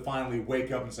people to finally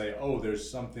wake up and say, oh, there's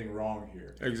something wrong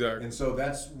here. Exactly. And so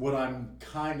that's what I'm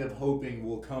kind of hoping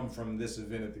will come from this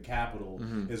event at the Capitol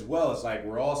as well. It's like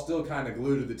we're all still kind of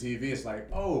glued to the TV. It's like,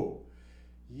 oh,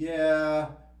 yeah,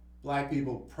 black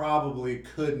people probably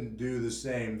couldn't do the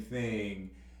same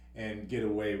thing and get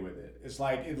away with it. It's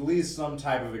like at least some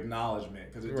type of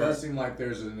acknowledgement, because it does seem like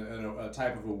there's a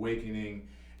type of awakening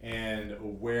and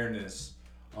awareness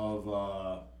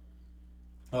of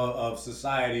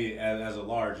society as a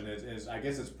large, and I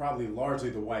guess it's probably largely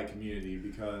the white community,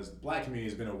 because the black community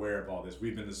has been aware of all this.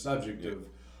 We've been the subject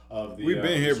of the. We've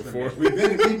been here before. We've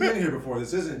been here before.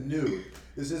 This isn't new.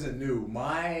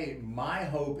 My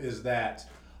hope is that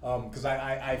because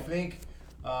I think.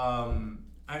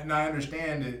 And I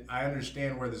understand it. I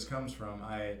understand where this comes from.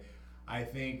 I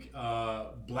think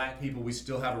black people, we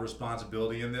still have a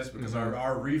responsibility in this, because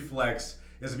our reflex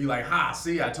is to be like, ha,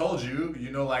 see, I told you.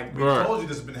 You know, like, we Right. told you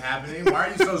this has been happening. Why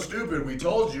are you so stupid? We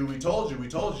told you, we told you, we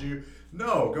told you.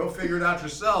 No, go figure it out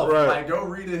yourself. Right. Like, go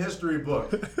read a history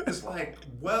book. It's like,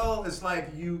 well, it's like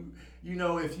you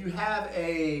know, if you have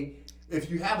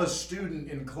a student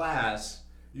in class,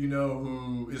 you know,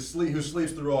 who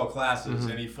sleeps through all classes,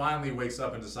 and he finally wakes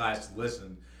up and decides to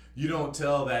listen, you don't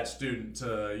tell that student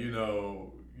to, you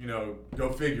know,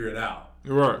 go figure it out.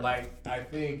 Right. Like, I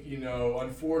think, you know,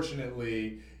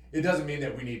 unfortunately, it doesn't mean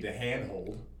that we need to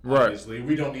handhold. Right. Obviously,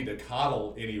 we don't need to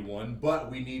coddle anyone, but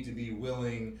we need to be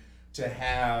willing to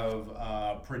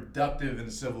have productive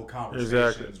and civil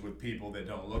conversations with people that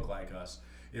don't look like us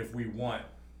if we want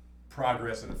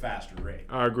progress at a faster rate.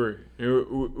 I agree.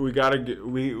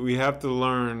 We have to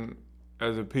learn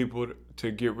as a people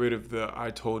to get rid of the "I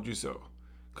told you so,"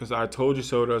 because "I told you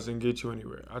so" doesn't get you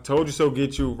anywhere. "I told you so"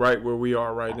 gets you right where we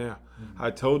are right now.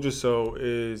 "I told you so"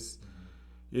 is,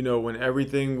 you know, when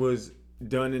everything was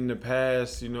done in the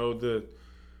past. You know,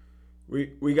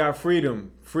 we got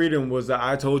freedom. Freedom was the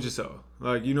 "I told you so."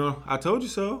 Like, you know, I told you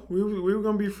so. We were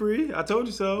gonna be free. I told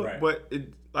you so. Right. But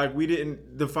like, we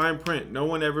didn't, the fine print. No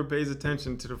one ever pays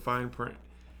attention to the fine print.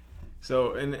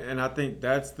 So and I think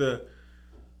that's the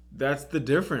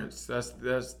difference.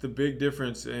 That's the big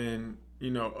difference in,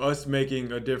 you know, us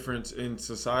making a difference in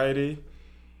society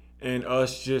and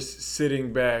us just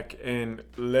sitting back and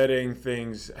letting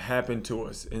things happen to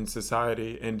us in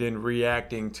society and then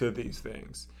reacting to these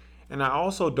things. And I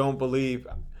don't believe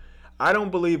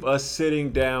us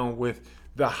sitting down with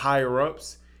the higher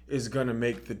ups is gonna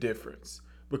make the difference,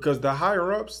 because the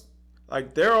higher ups,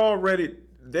 like, they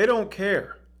don't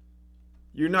care.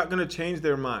 You're not gonna change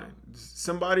their mind.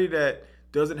 Somebody that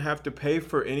doesn't have to pay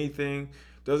for anything,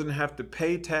 doesn't have to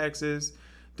pay taxes,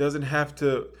 don't have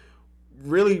to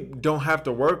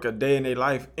work a day in their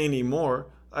life anymore.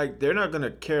 Like, they're not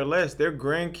gonna care less. Their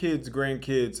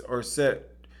grandkids are set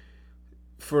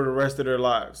for the rest of their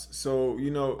lives. So,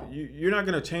 you know, you're not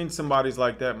going to change somebody's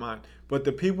like that mind. But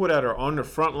the people that are on the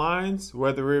front lines,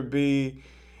 whether it be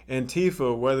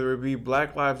Antifa, whether it be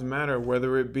Black Lives Matter,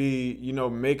 whether it be, you know,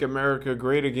 Make America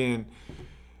Great Again,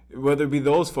 whether it be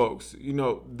those folks, you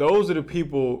know, those are the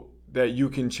people that you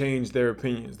can change their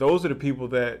opinions. Those are the people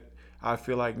that I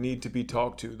feel like need to be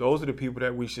talked to. Those are the people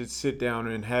that we should sit down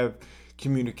and have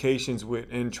communications with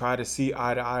and try to see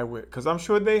eye to eye with. Because I'm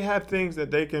sure they have things that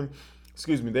they can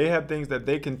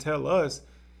tell us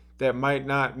that might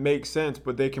not make sense,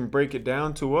 but they can break it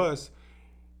down to us,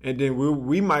 and then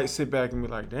we might sit back and be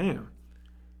like, damn,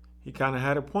 he kind of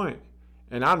had a point.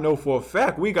 And I know for a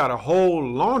fact we got a whole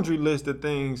laundry list of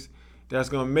things that's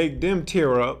going to make them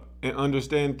tear up and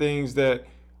understand things that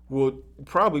will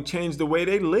probably change the way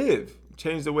they live,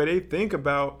 change the way they think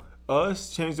about us,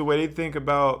 change the way they think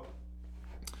about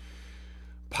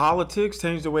politics,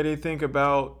 change the way they think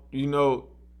about, you know,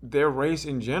 their race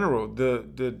in general,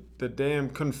 the damn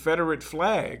Confederate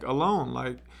flag alone.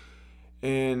 Like,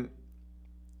 and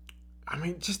I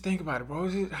mean, just think about it, bro.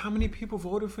 How many people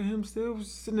voted for him still? It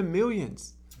was in the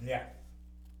millions. Yeah.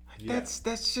 That's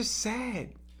just sad.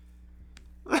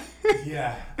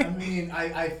 Yeah. I mean,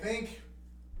 I think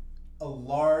a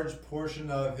large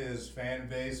portion of his fan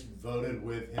base voted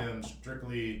with him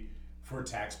strictly for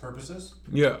tax purposes.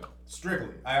 Yeah.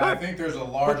 Strictly. I think there's a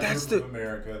large group of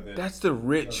America that's the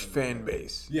rich fan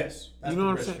base. Yes. You know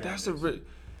what I'm saying? That's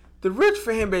the rich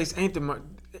fan base ain't they're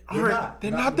not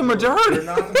the majority. majority. They're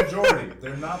not the majority.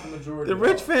 They're not the majority. The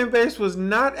rich fan base was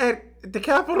not at the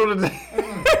Capitol today.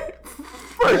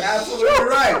 You're absolutely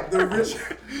right. The rich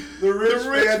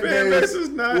fan base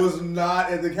was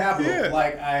not at the Capitol. Yeah.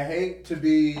 Like, I hate to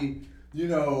be, you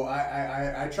know,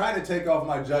 I try to take off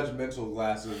my judgmental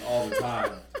glasses all the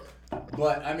time.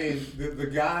 But, I mean, the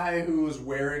guy who was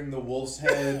wearing the wolf's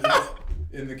head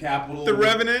in the Capitol. The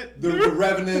Revenant? The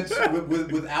Revenant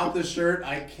without the shirt.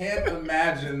 I can't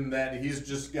imagine that he's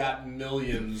just got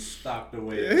millions stocked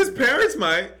away. His parents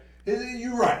might.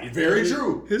 You're right. Very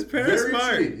true. His parents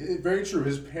might. Very true.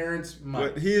 His parents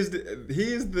might. But he is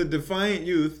the defiant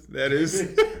youth that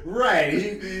is. Right.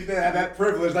 He that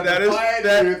privilege. That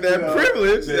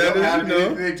privilege. They don't have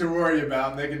anything to worry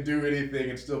about, and they can do anything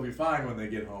and still be fine when they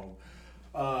get home.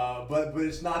 But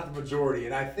it's not the majority,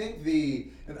 and I think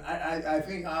I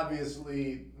think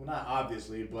obviously, well, not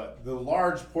obviously, but the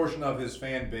large portion of his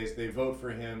fan base, they vote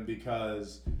for him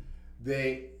because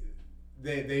they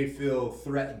feel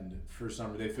threatened for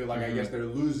some reason. They feel like, I guess, they're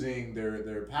losing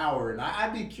their power, and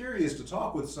I'd be curious to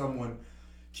talk with someone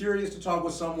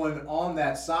on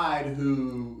that side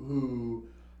who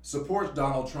supports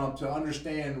Donald Trump to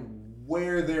understand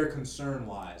where their concern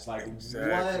lies. Like,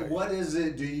 exactly. What is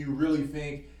it do you really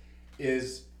think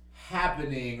is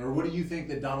happening, or what do you think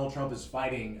that Donald Trump is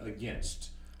fighting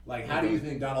against? Like, how do you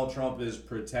think Donald Trump is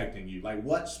protecting you? Like,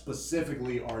 what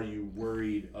specifically are you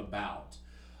worried about?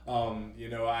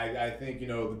 I think,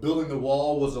 building the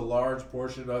wall was a large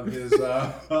portion of his,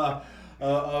 I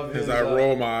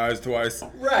roll my eyes twice.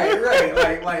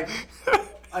 Right.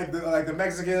 Like the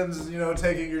Mexicans,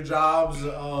 taking your jobs.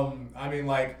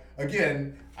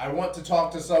 Again, I want to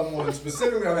talk to someone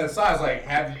specifically on that side. It's like,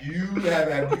 have you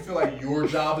feel like your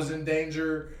job is in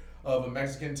danger of a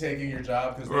Mexican taking your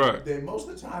job? Because they most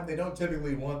of the time they don't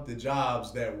typically want the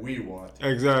jobs that we want.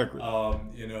 Exactly.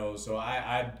 So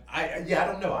I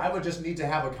don't know. I would just need to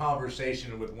have a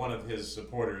conversation with one of his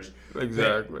supporters.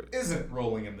 Exactly. That isn't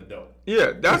rolling in the dough.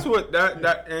 Yeah, that's what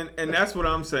and that's what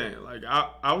I'm saying. Like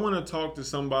I want to talk to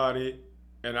somebody,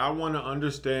 and I want to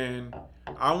understand.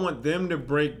 I want them to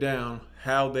break down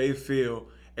how they feel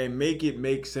and make it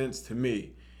make sense to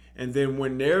me. And then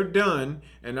when they're done,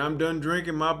 and I'm done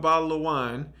drinking my bottle of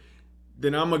wine,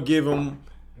 then I'm gonna give them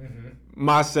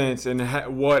my sense and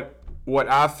what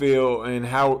I feel and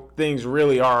how things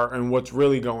really are and what's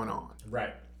really going on.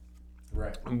 Right.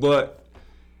 But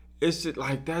it's just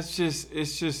like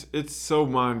it's so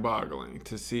mind-boggling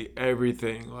to see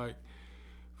everything. Like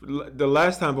the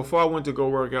last time before I went to go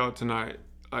work out tonight,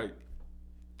 like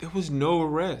there was no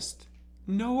arrest.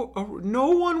 No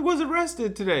one was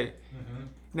arrested today.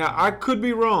 Now, I could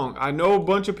be wrong. I know a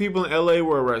bunch of people in LA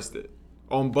were arrested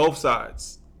on both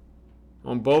sides.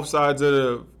 On both sides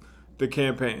of the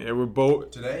campaign. It were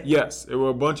both today? Yes. It were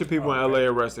a bunch of people in LA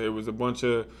arrested. It was a bunch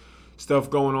of stuff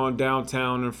going on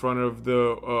downtown in front of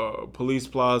the police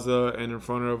plaza and in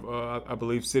front of, I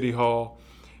believe, City Hall.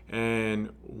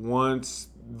 And once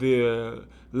the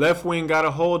left wing got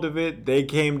a hold of it, they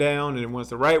came down, and once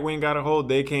the right wing got a hold,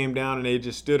 they came down, and they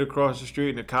just stood across the street,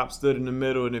 and the cops stood in the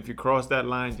middle, and if you crossed that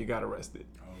line, you got arrested.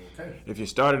 Okay. If you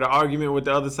started an argument with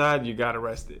the other side, you got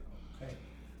arrested. Okay.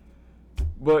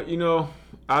 But,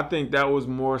 I think that was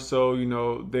more so,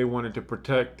 they wanted to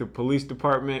protect the police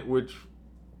department, which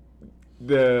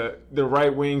the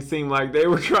right wing seemed like they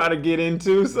were trying to get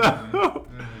into, so...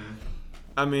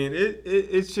 I mean,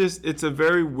 it's a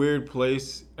very weird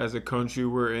place as a country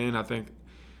we're in. I think,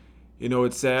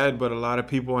 it's sad, but a lot of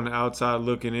people on the outside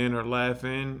looking in are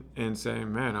laughing and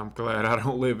saying, man, I'm glad I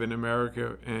don't live in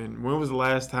America. And when was the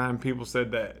last time people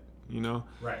said that,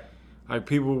 Right. Like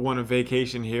people want a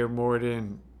vacation here more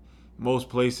than most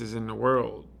places in the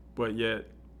world, but yet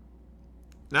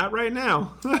not right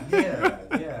now.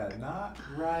 yeah, not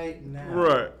right now.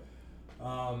 Right.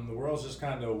 The world's just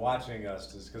kind of watching us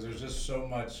because there's just so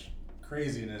much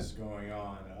craziness going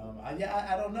on.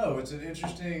 I don't know. It's an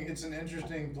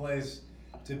interesting place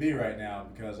to be right now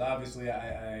because obviously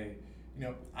I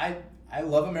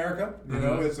love America.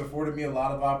 It's afforded me a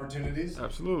lot of opportunities.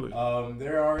 Absolutely.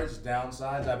 There are its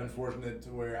downsides. I've been fortunate to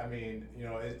where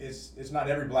it's not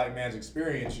every black man's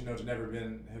experience, to never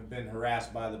have been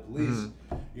harassed by the police.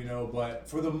 But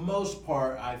for the most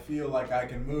part, I feel like I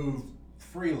can move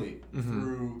freely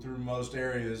through most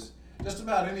areas. Just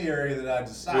about any area that I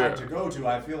decide to go to,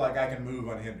 I feel like I can move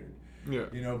unhindered. Yeah.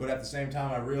 But at the same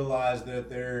time, I realize that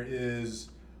there is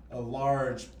a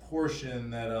large portion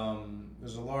that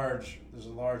there's a large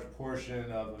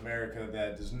portion of America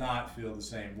that does not feel the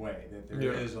same way. That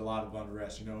there is a lot of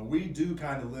unrest. We do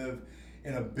kind of live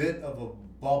in a bit of a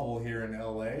bubble here in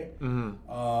LA.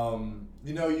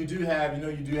 You do have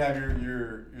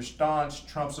your staunch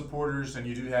Trump supporters, and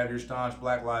you do have your staunch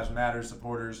Black Lives Matter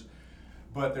supporters,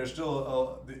 but there's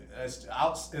still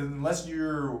unless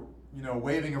you're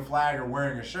waving a flag or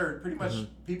wearing a shirt, pretty much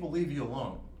people leave you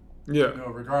alone. Yeah.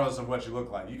 Regardless of what you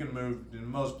look like, you can move in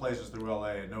most places through LA,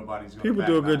 and nobody's going to. People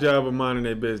do a good job of minding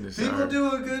their business. People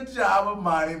do a good job of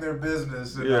minding their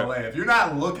business in LA. If you're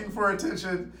not looking for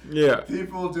attention,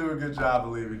 people do a good job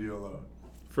of leaving you alone.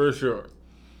 For sure.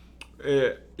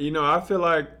 I feel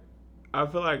like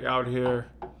out here,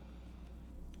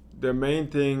 the main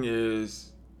thing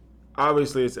is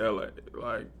obviously it's LA.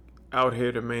 Like out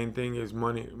here, the main thing is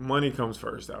money. Money comes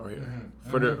first out here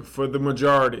for the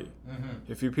majority.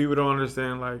 If you people don't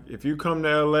understand, like if you come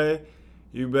to LA,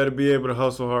 you better be able to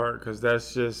hustle hard because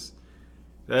that's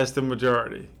the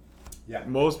majority. Yeah.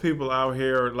 Most people out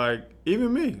here, like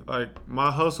even me, like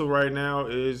my hustle right now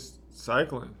is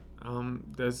cycling.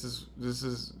 This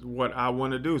is what I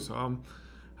want to do. So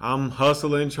I'm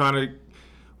hustling, trying to,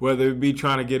 whether it be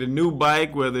trying to get a new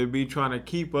bike, whether it be trying to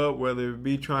keep up, whether it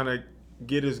be trying to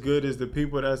get as good as the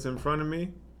people that's in front of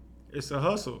me. It's a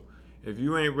hustle. If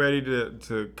you ain't ready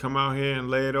to come out here and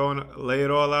lay it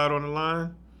all out on the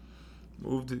line,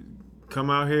 come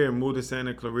out here and move to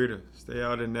Santa Clarita. Stay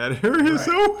out in that area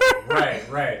somewhere.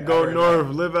 Right. Go north,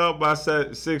 live out by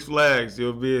Six Flags.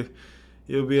 You'll be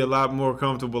a lot more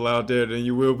comfortable out there than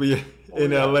you will be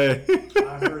in LA.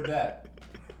 I heard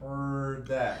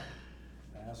that.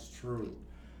 That's true.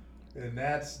 And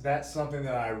that's something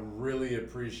that I really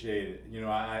appreciated. You know,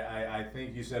 I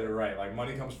think you said it right. Like,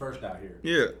 money comes first out here.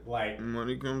 Yeah. Like,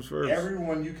 money comes first.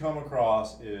 Everyone you come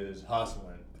across is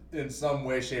hustling in some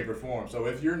way, shape, or form. So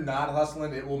if you're not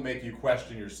hustling, it will make you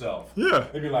question yourself. Yeah.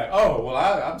 They'd be like, oh, well,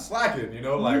 I'm slacking. You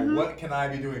know, like, what can I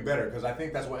be doing better? Because I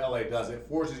think that's what LA does. It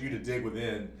forces you to dig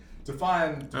within to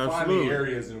find the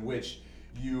areas in which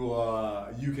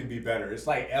you can be better. It's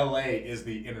like LA is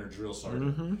the inner drill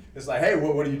sergeant. It's like, hey,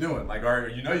 what are you doing? Like,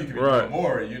 you could be doing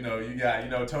more. You know, you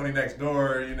got Tony next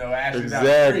door. Ashley down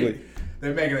the street.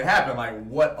 They're making it happen. Like,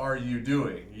 what are you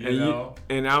doing? You know.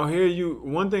 And out here,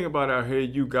 one thing about out here,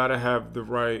 you gotta have the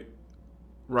right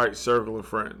circle of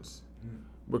friends,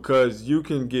 because you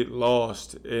can get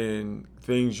lost in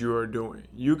things you are doing.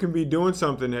 You can be doing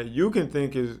something that you can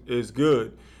think is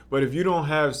good, but if you don't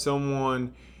have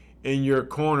someone in your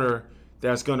corner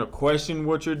that's gonna question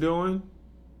what you're doing,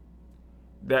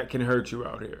 that can hurt you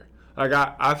out here. Like,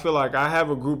 I feel like I have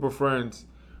a group of friends.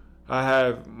 I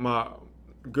have my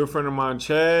good friend of mine,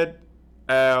 Chad,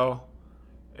 Al,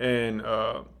 and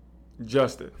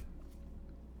Justin.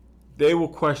 They will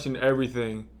question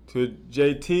everything.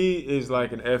 JT is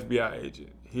like an FBI agent.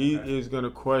 He is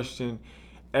gonna question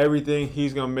everything.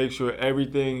 He's gonna make sure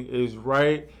everything is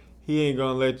right. He ain't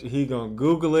gonna he gonna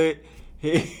Google it.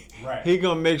 He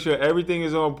gonna make sure everything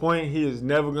is on point. He is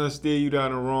never gonna steer you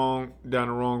down the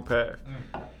wrong path.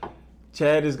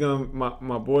 Chad is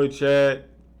my boy Chad.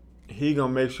 He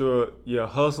gonna make sure your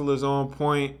hustle is on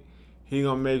point. He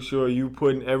gonna make sure you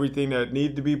putting everything that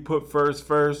need to be put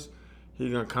first. He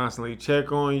gonna constantly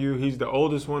check on you. He's the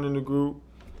oldest one in the group,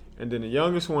 and then the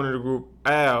youngest one in the group,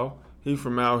 Al. He's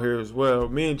from out here as well.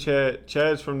 Me and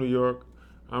Chad's from New York.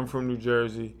 I'm from New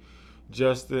Jersey.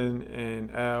 Justin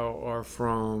and Al are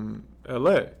from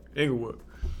LA, Inglewood.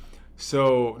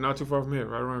 So not too far from here,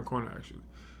 right around the corner actually.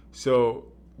 So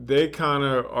they kind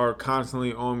of are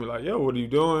constantly on me like, yo, what are you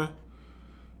doing?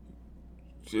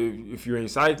 If you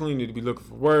ain't cycling, you need to be looking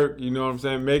for work. You know what I'm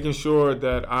saying? Making sure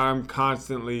that I'm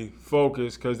constantly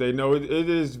focused, because they know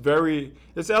it's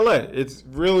LA. It's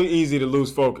really easy to lose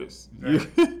focus.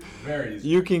 Very easy.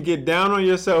 You can get down on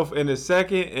yourself in a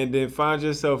second and then find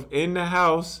yourself in the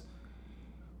house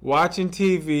watching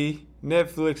TV,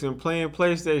 Netflix, and playing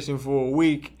PlayStation for a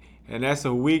week. And that's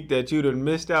a week that you'd have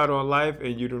missed out on life,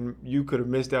 and you could have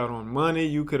missed out on money.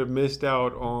 You could have missed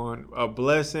out on a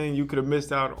blessing. You could have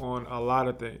missed out on a lot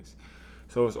of things.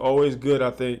 So it's always good,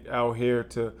 I think, out here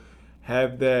to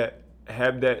have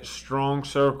that strong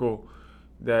circle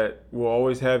that will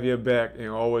always have your back and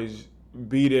always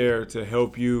be there to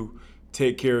help you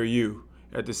take care of you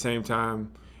at the same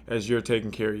time as you're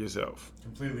taking care of yourself.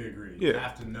 Completely agree. Yeah. You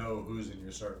have to know who's in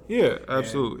your circle. Yeah,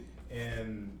 absolutely.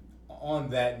 And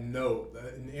on that note,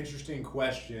 an interesting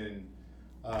question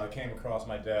came across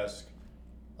my desk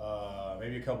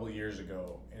maybe a couple of years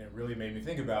ago, and it really made me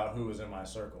think about who was in my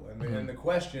circle. And the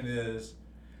question is,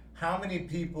 how many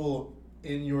people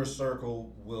in your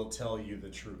circle will tell you the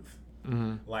truth?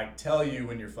 Like, tell you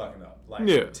when you're fucking up.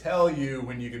 Like, tell you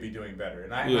when you could be doing better.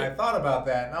 And I thought about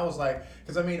that, and I was like,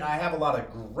 because I have a lot of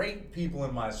great people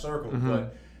in my circle,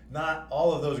 but not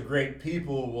all of those great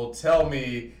people will tell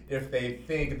me if they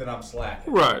think that I'm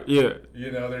slacking. Right, yeah.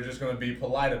 They're just going to be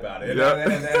polite about it. Yep.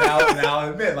 And I'll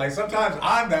admit, like, sometimes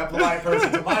I'm that polite person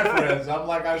to my friends. I'm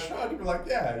like, I try to be like,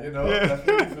 that's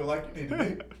what you feel like you need to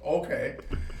be. Okay.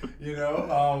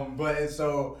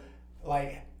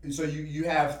 So you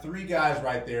have three guys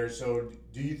right there. So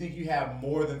do you think you have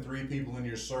more than three people in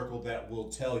your circle that will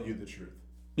tell you the truth?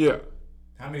 Yeah.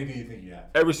 How many do you think you have?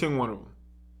 Every single one of them.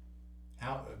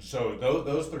 So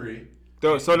those three.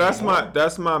 So that's my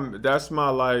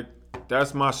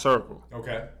circle.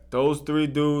 Okay. Those three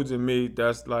dudes and me.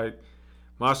 That's like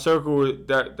my circle.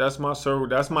 That's my circle.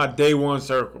 That's my day one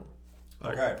circle.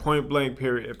 Like, okay. Point blank.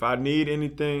 Period. If I need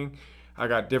anything, I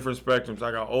got different spectrums.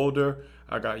 I got older.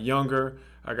 I got younger.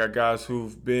 I got guys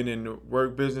who've been in the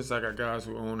work business. I got guys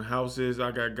who own houses.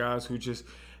 I got guys who just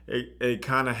they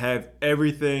kind of have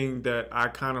everything that I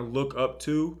kind of look up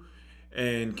to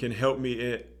and can help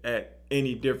me at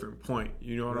any different point.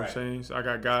 You know what I'm saying? So I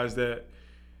got guys that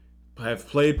have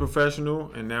played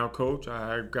professional and now coach.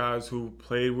 I have guys who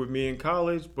played with me in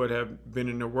college but have been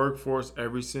in the workforce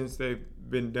ever since they've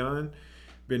been done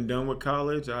with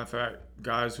college. I've had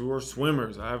guys who are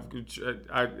swimmers.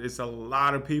 It's a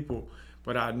lot of people,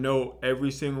 but I know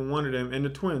every single one of them. And the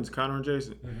twins, Connor and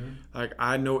Jason. Like,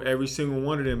 I know every single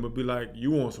one of them would be like,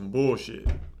 you want some bullshit.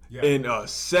 in a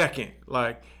second.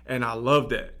 Like, and I love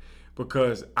that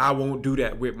because I won't do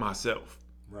that with myself.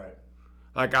 Right.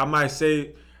 Like I might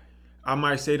say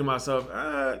to myself,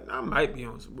 I might be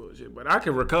on some bullshit, but I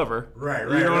can recover. Right.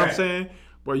 You know what I'm saying?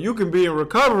 But you can be in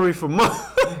recovery for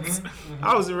months.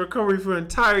 I was in recovery for an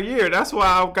entire year. That's why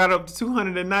I got up to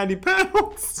 290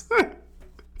 pounds.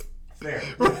 Fair.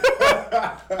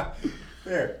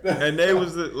 Fair. And they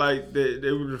was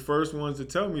they were the first ones to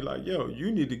tell me, like, yo,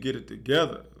 you need to get it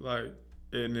together. Like,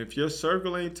 and if your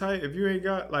circle ain't tight, if you ain't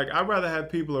got, like, I'd rather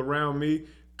have people around me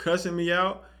cussing me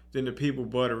out than the people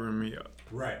buttering me up.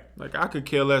 Right. Like, I could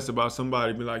care less about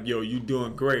somebody be like, yo, you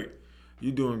doing great.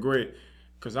 You doing great.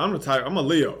 Because I'm a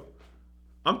Leo.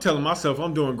 I'm telling myself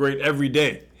I'm doing great every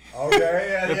day.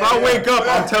 Okay, if I wake up,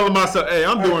 I'm telling myself, hey,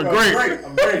 I'm doing great.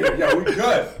 I'm great. Yeah, we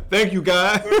good. Thank you,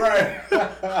 God. Right.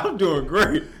 I'm doing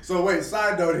great. So wait,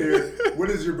 side note here.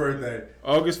 When is your birthday?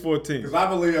 August 14th. Because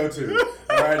I'm a Leo too.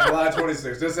 All right, July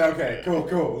 26th. Just okay,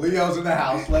 cool. Leo's in the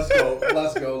house. Let's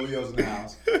go. Leo's in the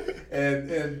house.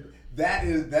 And that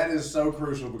is so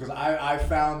crucial because I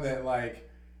found that like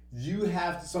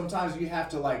sometimes you have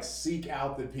to like seek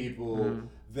out the people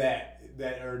that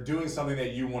are doing something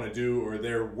that you want to do or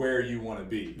they're where you want to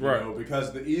be. You know?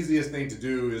 Because the easiest thing to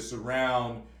do is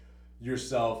surround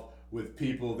yourself with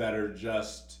people that are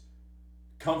just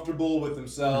comfortable with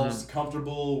themselves,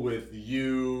 comfortable with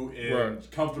you, and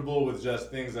comfortable with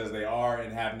just things as they are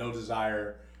and have no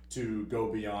desire to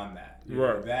go beyond that. You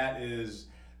know, that is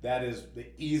the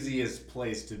easiest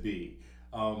place to be.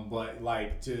 But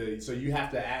like so you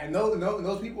have to act, and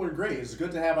those people are great. It's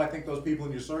good to have, I think, those people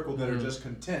in your circle that are just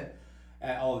content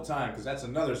all the time, because that's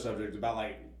another subject about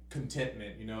like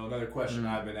contentment. You know, another question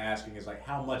I've been asking is like,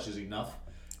 how much is enough?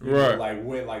 You know, like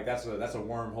when, like that's a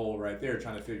wormhole right there,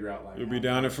 trying to figure out like you'll be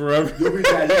down it forever. You'll be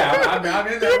down, I'm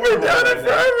in that wormhole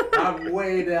right now. I'm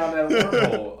way down that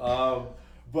wormhole.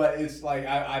 But it's like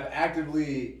I've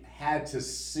actively had to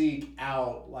seek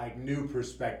out like new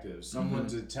perspectives, someone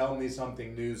to tell me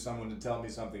something new, someone to tell me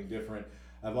something different.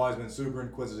 I've always been super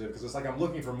inquisitive because it's like I'm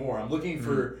looking for more. I'm looking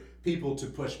for people to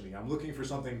push me. I'm looking for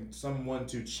someone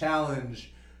to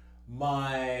challenge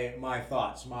my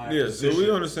thoughts, my positions. So we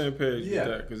on the same page with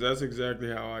that, because that's exactly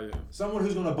how I am. Someone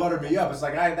who's going to butter me up. It's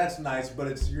like, that's nice, but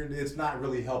it's not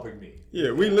really helping me.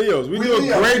 Yeah, we Leos. We do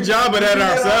a great job of that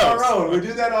ourselves. We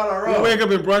do that on our own. We wake up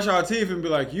and brush our teeth and be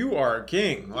like, you are a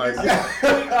king. Like, look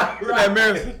at that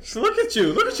mirror. Look at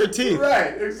you. Look at your teeth.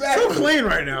 Right, exactly. So clean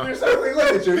right now. You're so clean. Look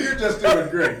at you. You're just doing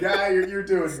great, guy. You're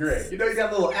doing great. You know, you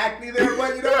got a little acne there,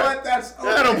 but you know what? That's okay.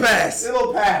 That'll pass.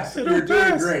 It'll pass. You're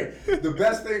doing great. The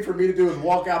best thing for me to do is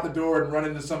walk out the door and run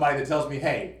into somebody that tells me,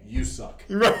 hey, you suck.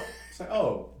 Right. It's like,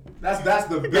 oh, that's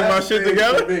the best get my shit thing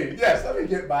together? for me. Yes, let me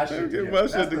get my shit together.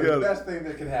 That's the best thing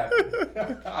that can happen.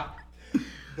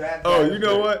 You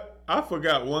know what? I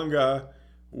forgot one guy,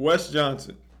 Wes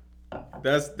Johnson.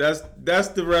 That's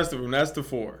the rest of them. That's the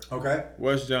four. Okay.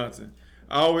 Wes Johnson.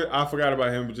 I forgot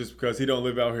about him just because he don't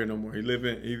live out here no more. He live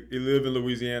in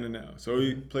Louisiana now. So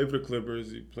he played for the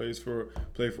Clippers. He played for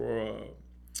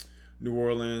New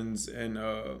Orleans and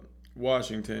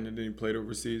Washington, and then he played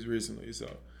overseas recently.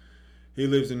 So he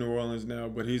lives in New Orleans now,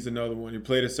 but he's another one. He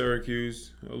played at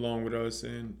Syracuse along with us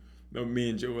and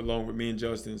along with me and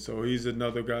Justin. So he's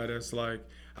another guy that's like,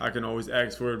 I can always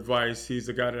ask for advice. He's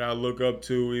the guy that I look up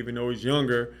to, even though he's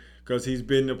younger, because he's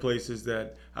been to places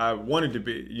that I wanted to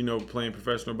be. You know, playing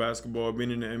professional basketball,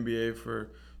 been in the NBA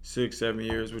for 6-7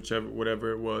 years,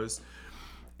 whatever it was,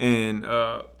 and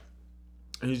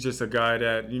he's just a guy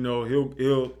that, you know,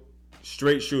 he'll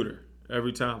straight shooter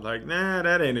every time. Like, nah,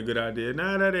 that ain't a good idea.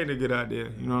 Nah, that ain't a good idea.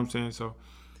 You know what I'm saying? So,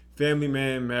 family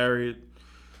man, married,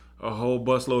 a whole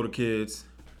busload of kids.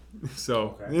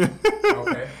 So,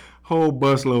 okay. Whole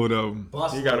busload of them.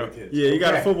 Busload of kids. Yeah, he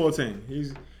got a football team.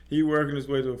 He working his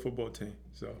way to a football team.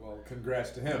 So, well, congrats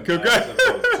to him. Congrats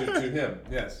to him.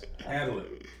 Yes, handle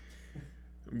it.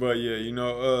 But yeah, you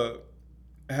know,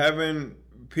 having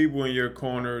people in your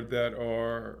corner that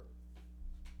are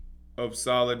of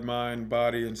solid mind,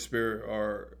 body, and spirit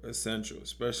are essential,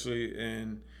 especially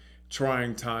in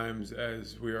trying times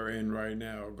as we are in right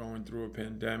now, going through a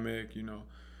pandemic. You know,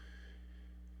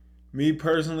 me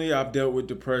personally, I've dealt with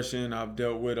depression. I've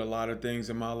dealt with a lot of things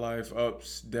in my life,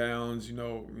 ups, downs, you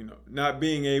know, not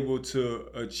being able to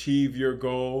achieve your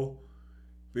goal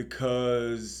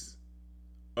because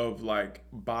of like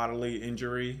bodily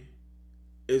injury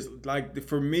is like,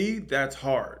 for me, that's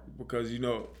hard because, you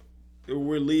know,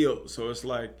 we're Leo. So it's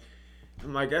like,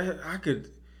 I'm like,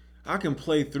 I can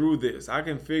play through this. I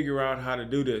can figure out how to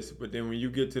do this. But then when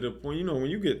you get to the point, you know, when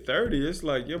you get 30, it's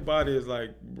like your body is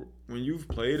like, when you've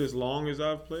played as long as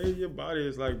I've played, your body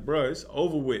is like, bruh, it's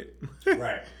over with.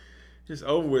 Right. It's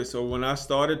over with. So when I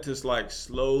started to like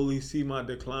slowly see my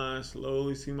decline,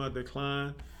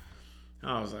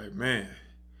 I was like, man.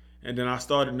 And then I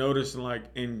started noticing like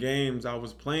in games I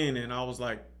was playing and I was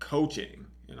like coaching.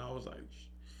 And I was like,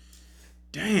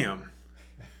 damn.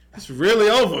 It's really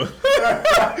over.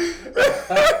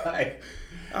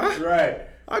 Right.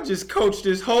 I just coached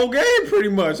this whole game pretty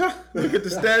much. I look at the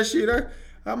stat sheet.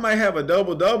 I might have a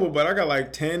double-double, but I got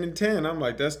like 10 and 10. I'm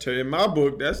like, in my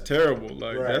book, that's terrible.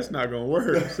 Like, that's not going to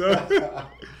work. So,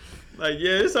 like,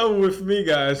 yeah, it's over with for me,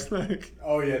 guys. Like,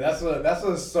 oh yeah, that's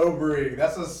a sobering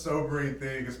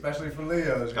thing, especially for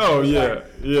Leos. Oh yeah,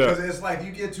 yeah. Because it's like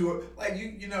you get to like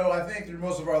you know, I think through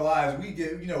most of our lives we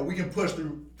can push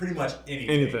through pretty much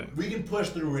anything. We can push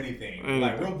through anything.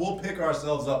 Like we'll pick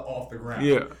ourselves up off the ground.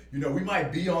 Yeah. You know, we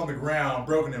might be on the ground,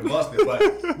 broken and busted,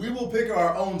 but we will pick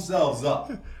our own selves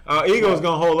up. Our ego is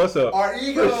gonna hold us up. Our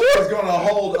ego is gonna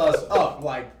hold us up,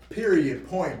 like. Period,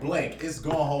 point blank. It's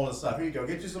gonna hold us up. Here you go.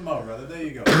 Get you some more, brother. There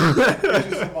you go. Get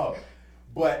you some more.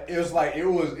 But it was like it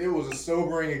was a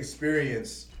sobering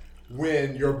experience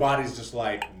when your body's just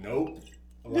like, nope.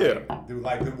 Like, dude,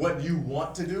 like what you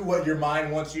want to do, what your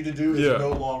mind wants you to do, is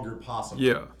no longer possible.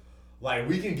 Yeah. Like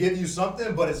we can give you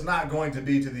something, but it's not going to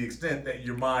be to the extent that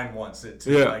your mind wants it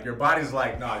to. Yeah. Like your body's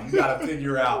like, nah, you gotta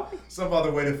figure out some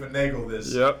other way to finagle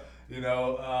this. Yep. You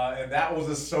know, and that was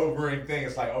a sobering thing.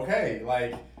 It's like, okay,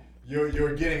 like.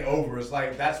 You're getting over. It's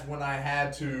like that's when I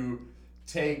had to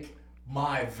take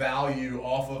my value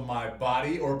off of my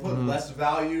body or put less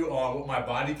value on what my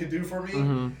body could do for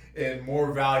me and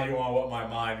more value on what my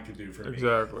mind could do for me.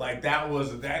 Exactly. Like that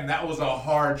was a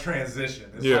hard transition.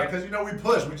 It's like,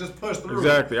 because we just push through.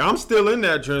 Exactly. I'm still in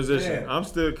that transition. Yeah. I'm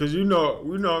still, because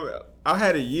I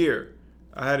had a year.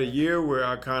 Where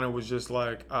I kind of was just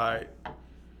like, I'm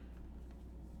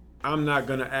not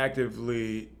going to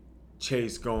actively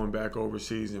chase going back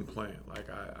overseas and playing. Like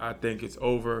I think it's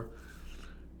over.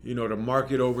 You know, the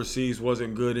market overseas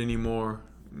wasn't good anymore.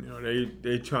 You know,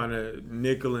 they trying to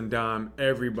nickel and dime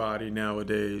everybody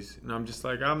nowadays, and I'm just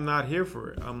like, I'm not here for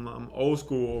it. I'm old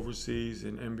school overseas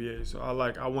in NBA, so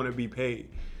I want to be paid.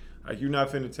 Like you're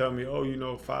not finna tell me, oh,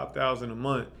 $5,000 a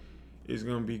month is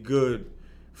gonna be good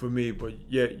for me, but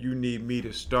yet you need me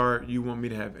to start. You want me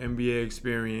to have NBA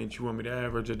experience. You want me to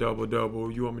average a double-double.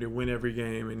 You want me to win every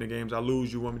game. In the games I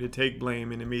lose, you want me to take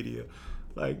blame in the media.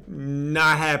 Like,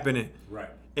 not happening. Right.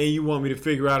 And you want me to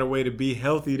figure out a way to be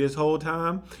healthy this whole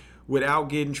time without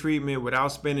getting treatment, without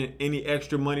spending any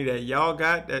extra money that y'all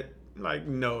got.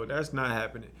 No, that's not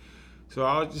happening. So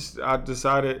I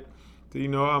decided that,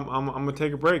 I'm going to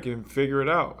take a break and figure it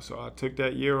out. So I took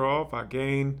that year off. I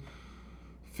gained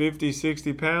 50,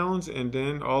 60 pounds, and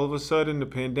then all of a sudden the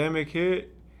pandemic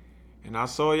hit, and I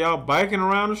saw y'all biking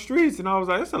around the streets, and I was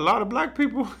like, "That's a lot of black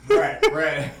people." Right.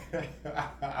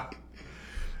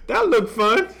 That looked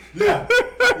fun. Yeah.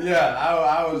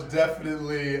 I was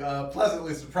definitely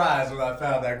pleasantly surprised when I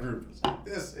found that group.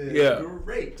 This is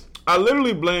great. I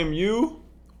literally blame you.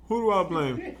 Who do I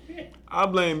blame? I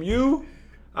blame you.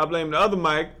 I blame the other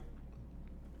Mike.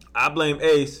 I blame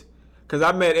Ace. Because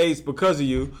I met Ace because of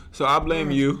you, so I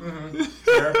blame you. Mm-hmm.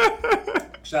 Sure.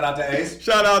 Shout out to Ace.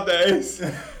 Shout out to Ace.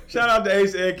 Shout out to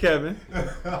Ace and Kevin.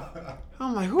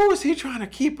 I'm like, who is he trying to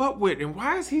keep up with, and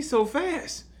why is he so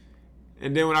fast?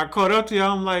 And then when I caught up to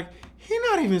y'all, I'm like, he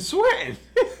not even sweating.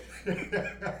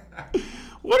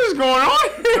 What is going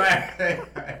on? Right.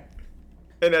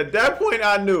 And at that point,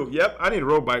 I knew, I need a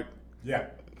road bike. Yeah.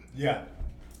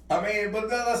 I mean, but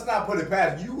let's not put it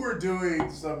past. You were doing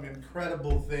some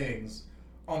incredible things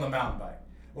on the mountain bike.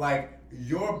 Like,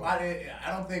 I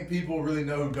don't think people really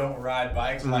know who don't ride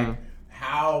bikes, like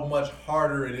how much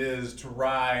harder it is to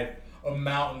ride a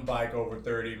mountain bike over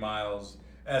 30 miles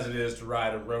as it is to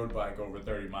ride a road bike over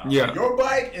 30 miles. Yeah. Your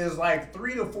bike is like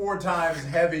 3 to 4 times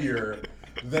heavier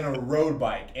than a road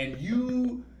bike. And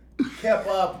you kept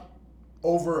up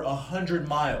over 100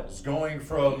 miles going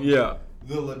from the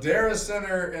Ladera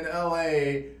Center in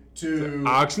LA to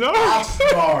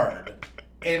Oxnard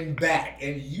and back,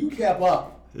 and you kept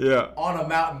up on a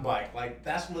mountain bike. Like,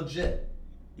 that's legit.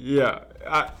 Yeah.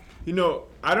 I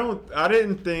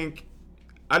didn't think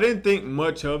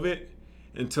much of it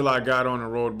until I got on a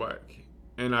road bike,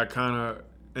 and I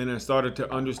started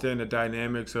to understand the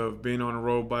dynamics of being on a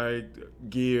road bike,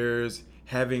 gears,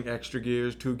 having extra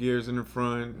gears, 2 gears in the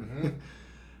front. Mm-hmm.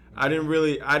 I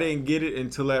didn't get it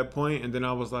until that point, and then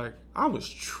I was like, I was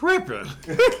tripping.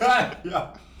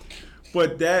 Yeah.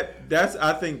 But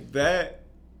I think that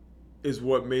is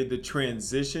what made the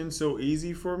transition so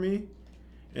easy for me.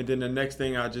 And then the next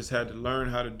thing I just had to learn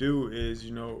how to do is,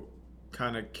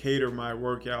 kind of cater my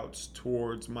workouts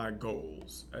towards my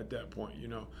goals at that point.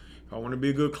 If I want to be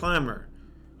a good climber,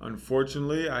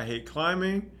 unfortunately, I hate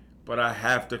climbing, but I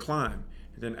have to climb.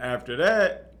 And then after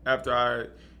that, after I,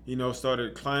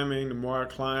 started climbing, the more I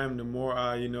climbed, the more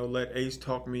I, let Ace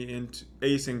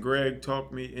and Greg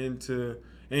talk me into,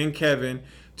 and Kevin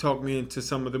talk me into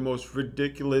some of the most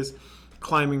ridiculous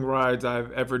climbing rides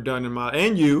I've ever done in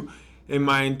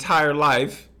my entire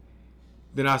life.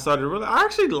 Then I started to realize I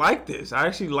actually like this. I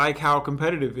actually like how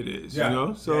competitive it is,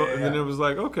 So and then it was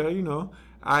like, okay,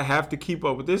 I have to keep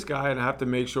up with this guy, and I have to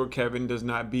make sure Kevin does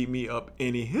not beat me up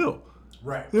any hill.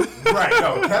 Right. No,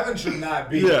 Kevin should not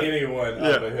beat anyone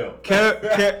up a hill.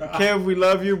 Kev, we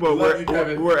love you, but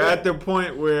we're at the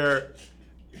point where,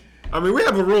 we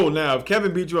have a rule now. If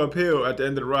Kevin beats you uphill at the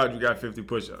end of the ride, you got 50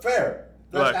 push-ups. Fair.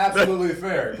 That's absolutely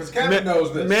fair. Because Kevin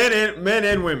knows this. Men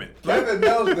and women. Kevin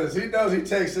knows this. He knows he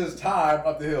takes his time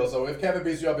up the hill. So if Kevin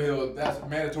beats you up the hill, that's a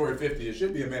mandatory 50. It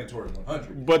should be a mandatory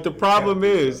 100. But the problem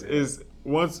is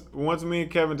once me and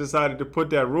Kevin decided to put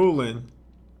that rule in,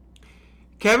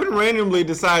 Kevin randomly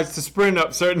decides to sprint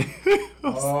up certain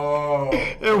hills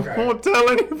and won't tell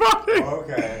anybody.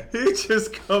 Okay. He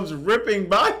just comes ripping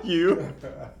by you,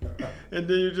 and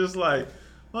then you're just like,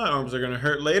 my arms are going to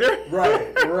hurt later.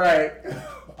 Right.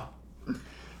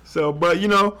 So, but,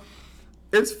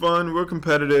 it's fun. We're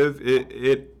competitive.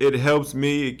 It helps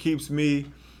me. It keeps me,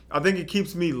 I think it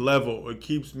keeps me level. It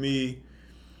keeps me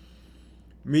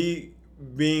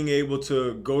being able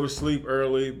to go to sleep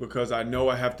early because I know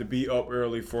I have to be up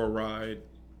early for a ride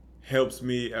helps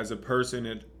me as a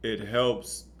person. It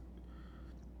helps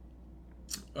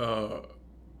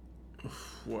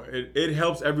it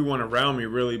helps everyone around me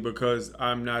really because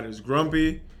I'm not as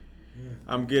grumpy.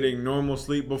 I'm getting normal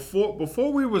sleep.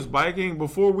 Before we was biking,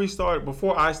 before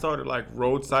I started like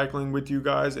road cycling with you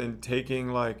guys and taking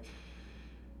like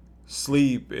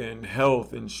sleep and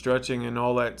health and stretching and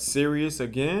all that serious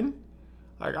again,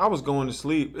 like I was going to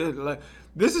sleep.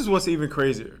 This is what's even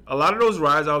crazier. A lot of those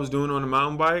rides I was doing on the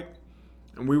mountain bike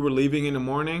and we were leaving in the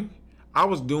morning, I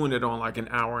was doing it on like an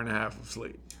hour and a half of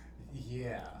sleep.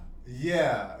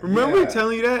 Yeah. Remember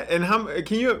telling you that? And how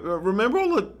can you remember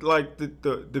all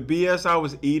the BS I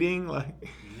was eating? Like,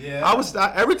 I was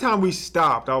every time we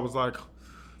stopped, I was like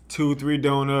 2-3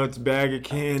 donuts, bag of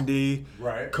candy,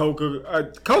 right?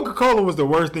 Coca-Cola was the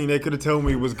worst thing they could have told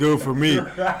me was good for me.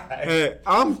 And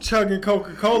I'm chugging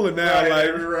Coca-Cola now.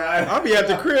 Right. I'll be at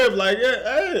the crib like,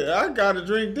 hey, I gotta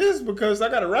drink this because I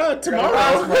gotta ride tomorrow.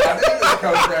 I need this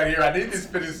Coke right here. I need these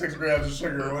 56 grams of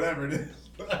sugar or whatever it is.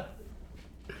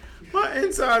 My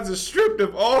insides are stripped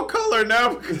of all color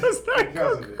now because of that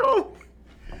Coca-Cola.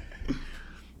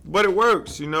 But it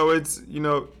works, it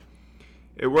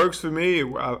works for me.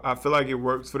 I feel like it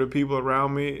works for the people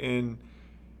around me. And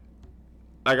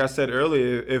like I said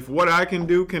earlier, if what I can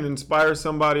do can inspire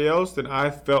somebody else, then I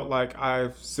felt like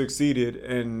I've succeeded,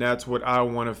 and that's what I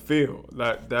want to feel.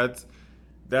 That's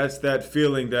that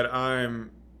feeling that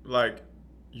I'm like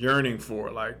yearning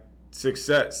for, like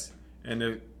success.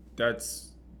 And that's,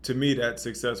 to me, that's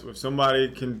successful. If somebody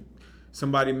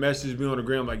messaged me on the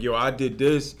gram like, yo, I did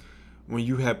this when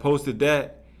you had posted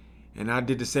that, and I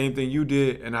did the same thing you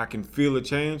did, and I can feel a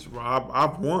change, well,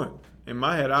 I've won. In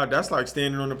my head, that's like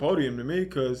standing on the podium to me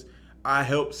because I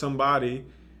helped somebody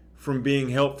from being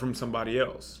helped from somebody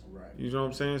else. Right. You know what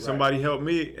I'm saying? Right. Somebody helped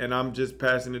me, and I'm just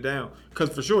passing it down. Because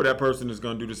for sure, that person is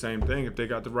going to do the same thing if they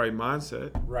got the right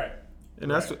mindset. Right.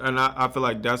 And I feel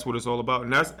like that's what it's all about.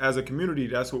 And that's, as a community,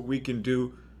 that's what we can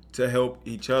do to help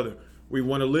each other. We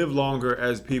want to live longer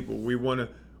as people. We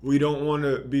don't want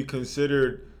to be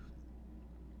considered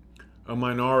a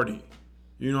minority.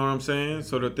 You know what I'm saying?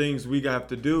 So the things we have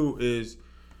to do is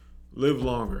live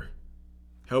longer,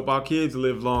 help our kids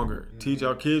live longer, teach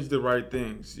our kids the right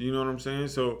things. You know what I'm saying?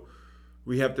 So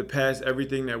we have to pass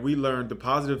everything that we learned, the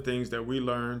positive things that we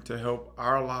learned, to help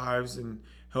our lives and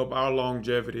help our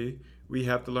longevity. We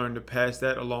have to learn to pass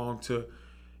that along to,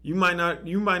 you might not,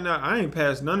 I ain't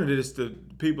passed none of this to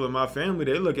people in my family.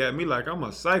 They look at me like I'm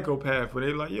a psychopath, but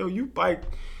they like, yo, you biked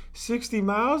 60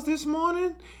 miles this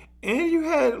morning and you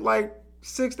had like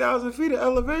 6,000 feet of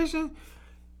elevation?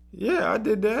 Yeah, I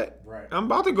did that. Right. I'm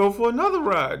about to go for another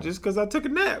ride just because I took a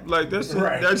nap. Like that's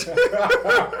right.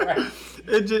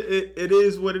 It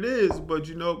is what it is.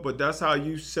 But that's how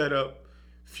you set up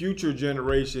future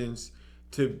generations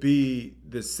to be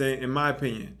the same. In my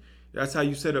opinion, that's how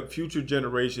you set up future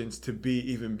generations to be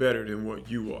even better than what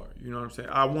you are. You know what I'm saying?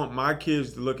 I want my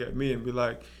kids to look at me and be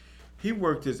like, he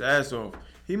worked his ass off.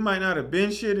 He might not have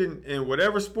been shit in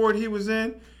whatever sport he was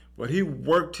in, but he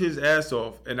worked his ass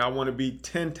off, and I want to be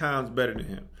 10 times better than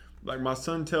him. Like my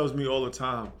son tells me all the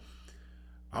time,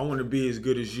 I want to be as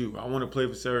good as you. I want to play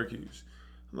for Syracuse.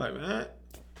 I'm like, man,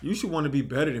 you should want to be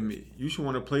better than me. You should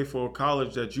want to play for a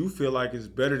college that you feel like is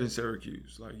better than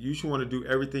Syracuse. Like, you should want to do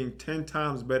everything 10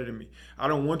 times better than me. I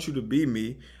don't want you to be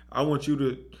me. I want you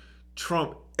to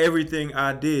trump everything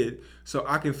I did so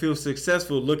I can feel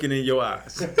successful looking in your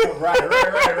eyes.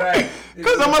 Right.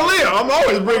 Because I'm a Leo. I'm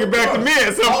always bringing it back to me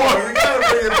at some point. We got to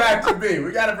bring it back to me.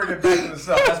 We got to bring it back to the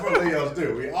self. That's what Leos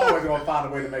do. We always going to find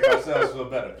a way to make ourselves feel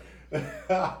better.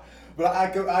 But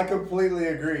I completely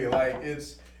agree. Like,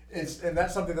 it's and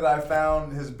that's something that I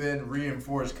found has been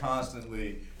reinforced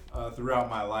constantly throughout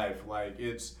my life. Like,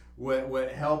 it's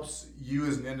what helps you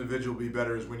as an individual be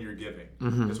better is when you're giving.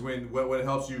 It's when what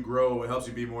helps you grow, what helps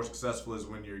you be more successful is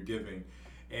when you're giving.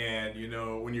 And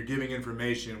when you're giving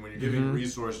information, when you're giving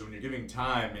resources, when you're giving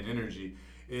time and energy,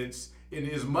 it's in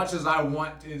as much as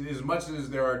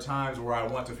there are times where I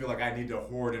want to feel like I need to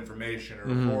hoard information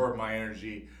or hoard my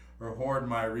energy or hoard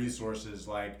my resources,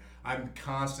 like, I'm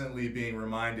constantly being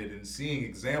reminded and seeing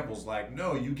examples like,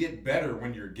 no, you get better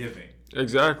when you're giving.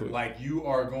 Exactly. Like, you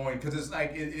are going, because it's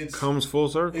like it comes full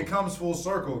circle. It comes full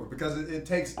circle because it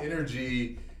takes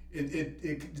energy.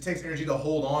 It takes energy to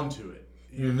hold on to it.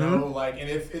 You know, like, and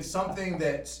if it's something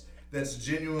that's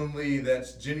genuinely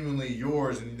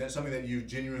yours, and that's something that you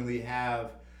genuinely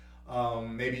have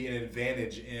maybe an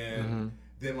advantage in.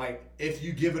 Then, like, if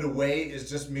you give it away, it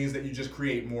just means that you just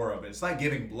create more of it. It's like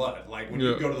giving blood. Like, when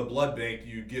you go to the blood bank,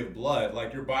 you give blood.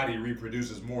 Like, your body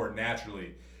reproduces more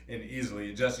naturally and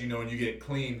easily. Just, and you get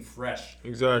clean, fresh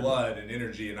blood and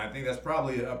energy. And I think that's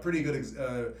probably a pretty good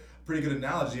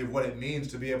analogy of what it means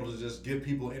to be able to just give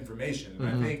people information. And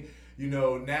I think,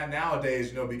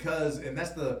 nowadays, because, and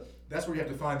that's where you have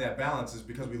to find that balance, is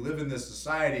because we live in this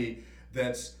society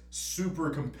that's super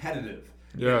competitive.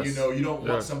 Yes. You don't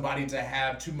want somebody to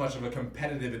have too much of a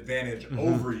competitive advantage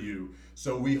over you.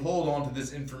 So we hold on to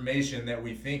this information that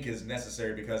we think is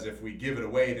necessary because if we give it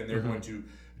away, then they're going to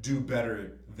do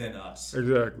better than us.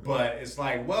 Exactly. But it's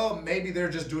like, well, maybe they're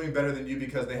just doing better than you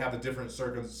because they have a different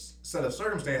set of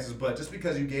circumstances. But just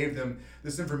because you gave them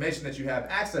this information that you have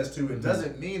access to, it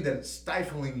doesn't mean that it's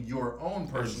stifling your own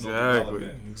personal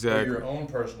development or your own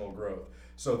personal growth.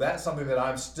 So that's something that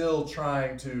I'm still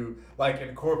trying to, like,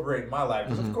 incorporate in my life.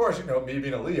 Because, of course, me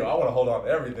being a Leo, I want to hold on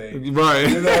to everything. Right.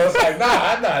 It's like, nah,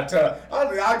 I'm not.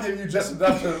 I'll give you just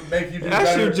enough to make you do that's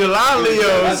better. That's your July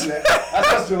Leos.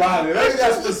 That's July Leos. Maybe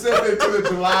that's specific to the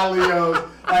July Leos.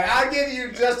 Like, I'll give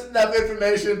you just enough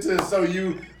information so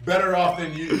you better off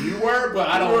than you were, but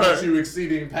I don't want you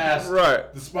exceeding past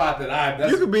the spot that I'm.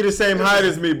 You could be the same height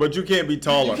as me, but you can't be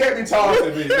taller. You can't be taller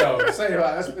than me. No, same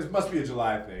height. It must be a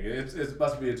July thing. It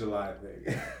must be a July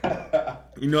thing.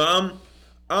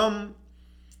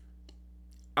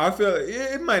 I feel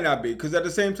it might not be, because at the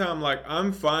same time, like,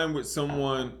 I'm fine with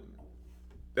someone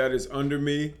that is under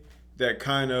me that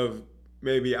kind of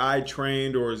maybe I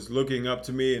trained or is looking up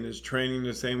to me and is training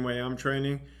the same way I'm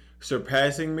training,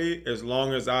 surpassing me, as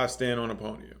long as I stand on a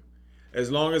podium. As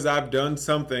long as I've done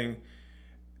something,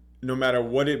 no matter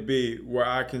what it be, where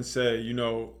I can say,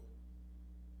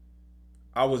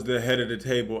 I was the head of the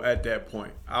table at that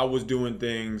point. I was doing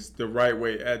things the right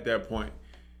way at that point.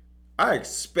 I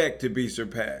expect to be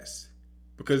surpassed,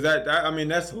 because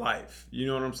that's life. You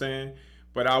know what I'm saying?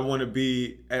 But I want to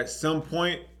be, at some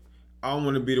point, I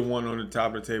want to be the one on the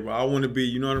top of the table. I want to be,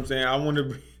 you know what I'm saying? I want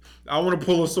to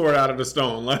pull a sword out of the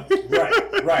stone. Like,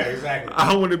 right, exactly.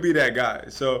 I want to be that guy.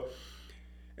 So,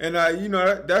 and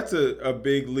that's a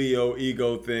big Leo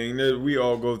ego thing. That we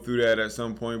all go through that at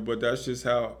some point, but that's just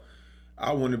how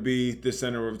I want to be the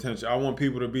center of attention. I want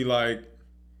people to be like,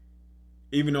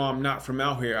 even though I'm not from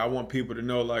out here, I want people to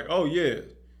know, like, oh yeah,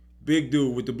 big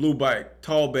dude with the blue bike,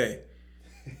 tall bay,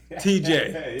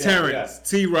 TJ, Terrence,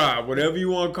 T-Rod, whatever you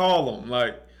want to call him.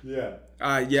 Like,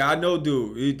 I know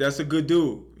dude. That's a good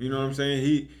dude. You know what I'm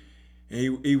saying?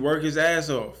 He work his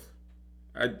ass off.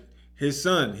 His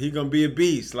son, he gonna be a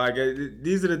beast. Like,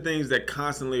 these are the things that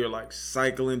constantly are like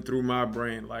cycling through my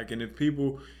brain. Like, and if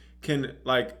people can,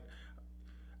 like,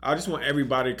 I just want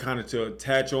everybody kind of to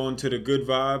attach on to the good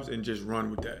vibes and just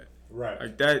run with that. Right.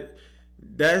 Like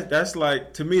that's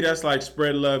like, to me, that's like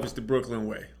spread love is the Brooklyn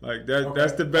way. Like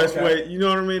that's the best way. You know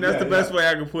what I mean? That's the best way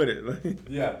I can put it.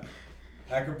 Yeah.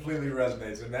 That completely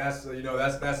resonates, and that's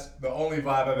that's the only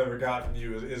vibe I've ever got from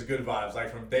you is good vibes. Like,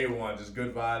 from day one, just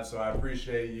good vibes. So I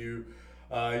appreciate you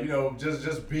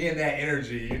Just being that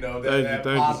energy, that,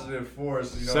 Thank you. positive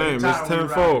force. Same, it's anytime we ride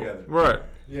tenfold. together. Right.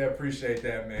 Yeah, appreciate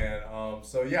that, man.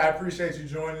 I appreciate you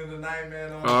joining tonight,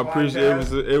 man. On I the appreciate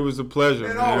podcast. it. Was a pleasure.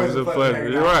 It's Man. It always was a pleasure.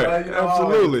 hanging You're out, right. but,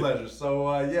 Absolutely. always a pleasure. So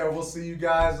we'll see you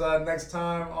guys next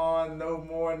time on No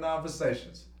More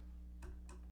Conversations.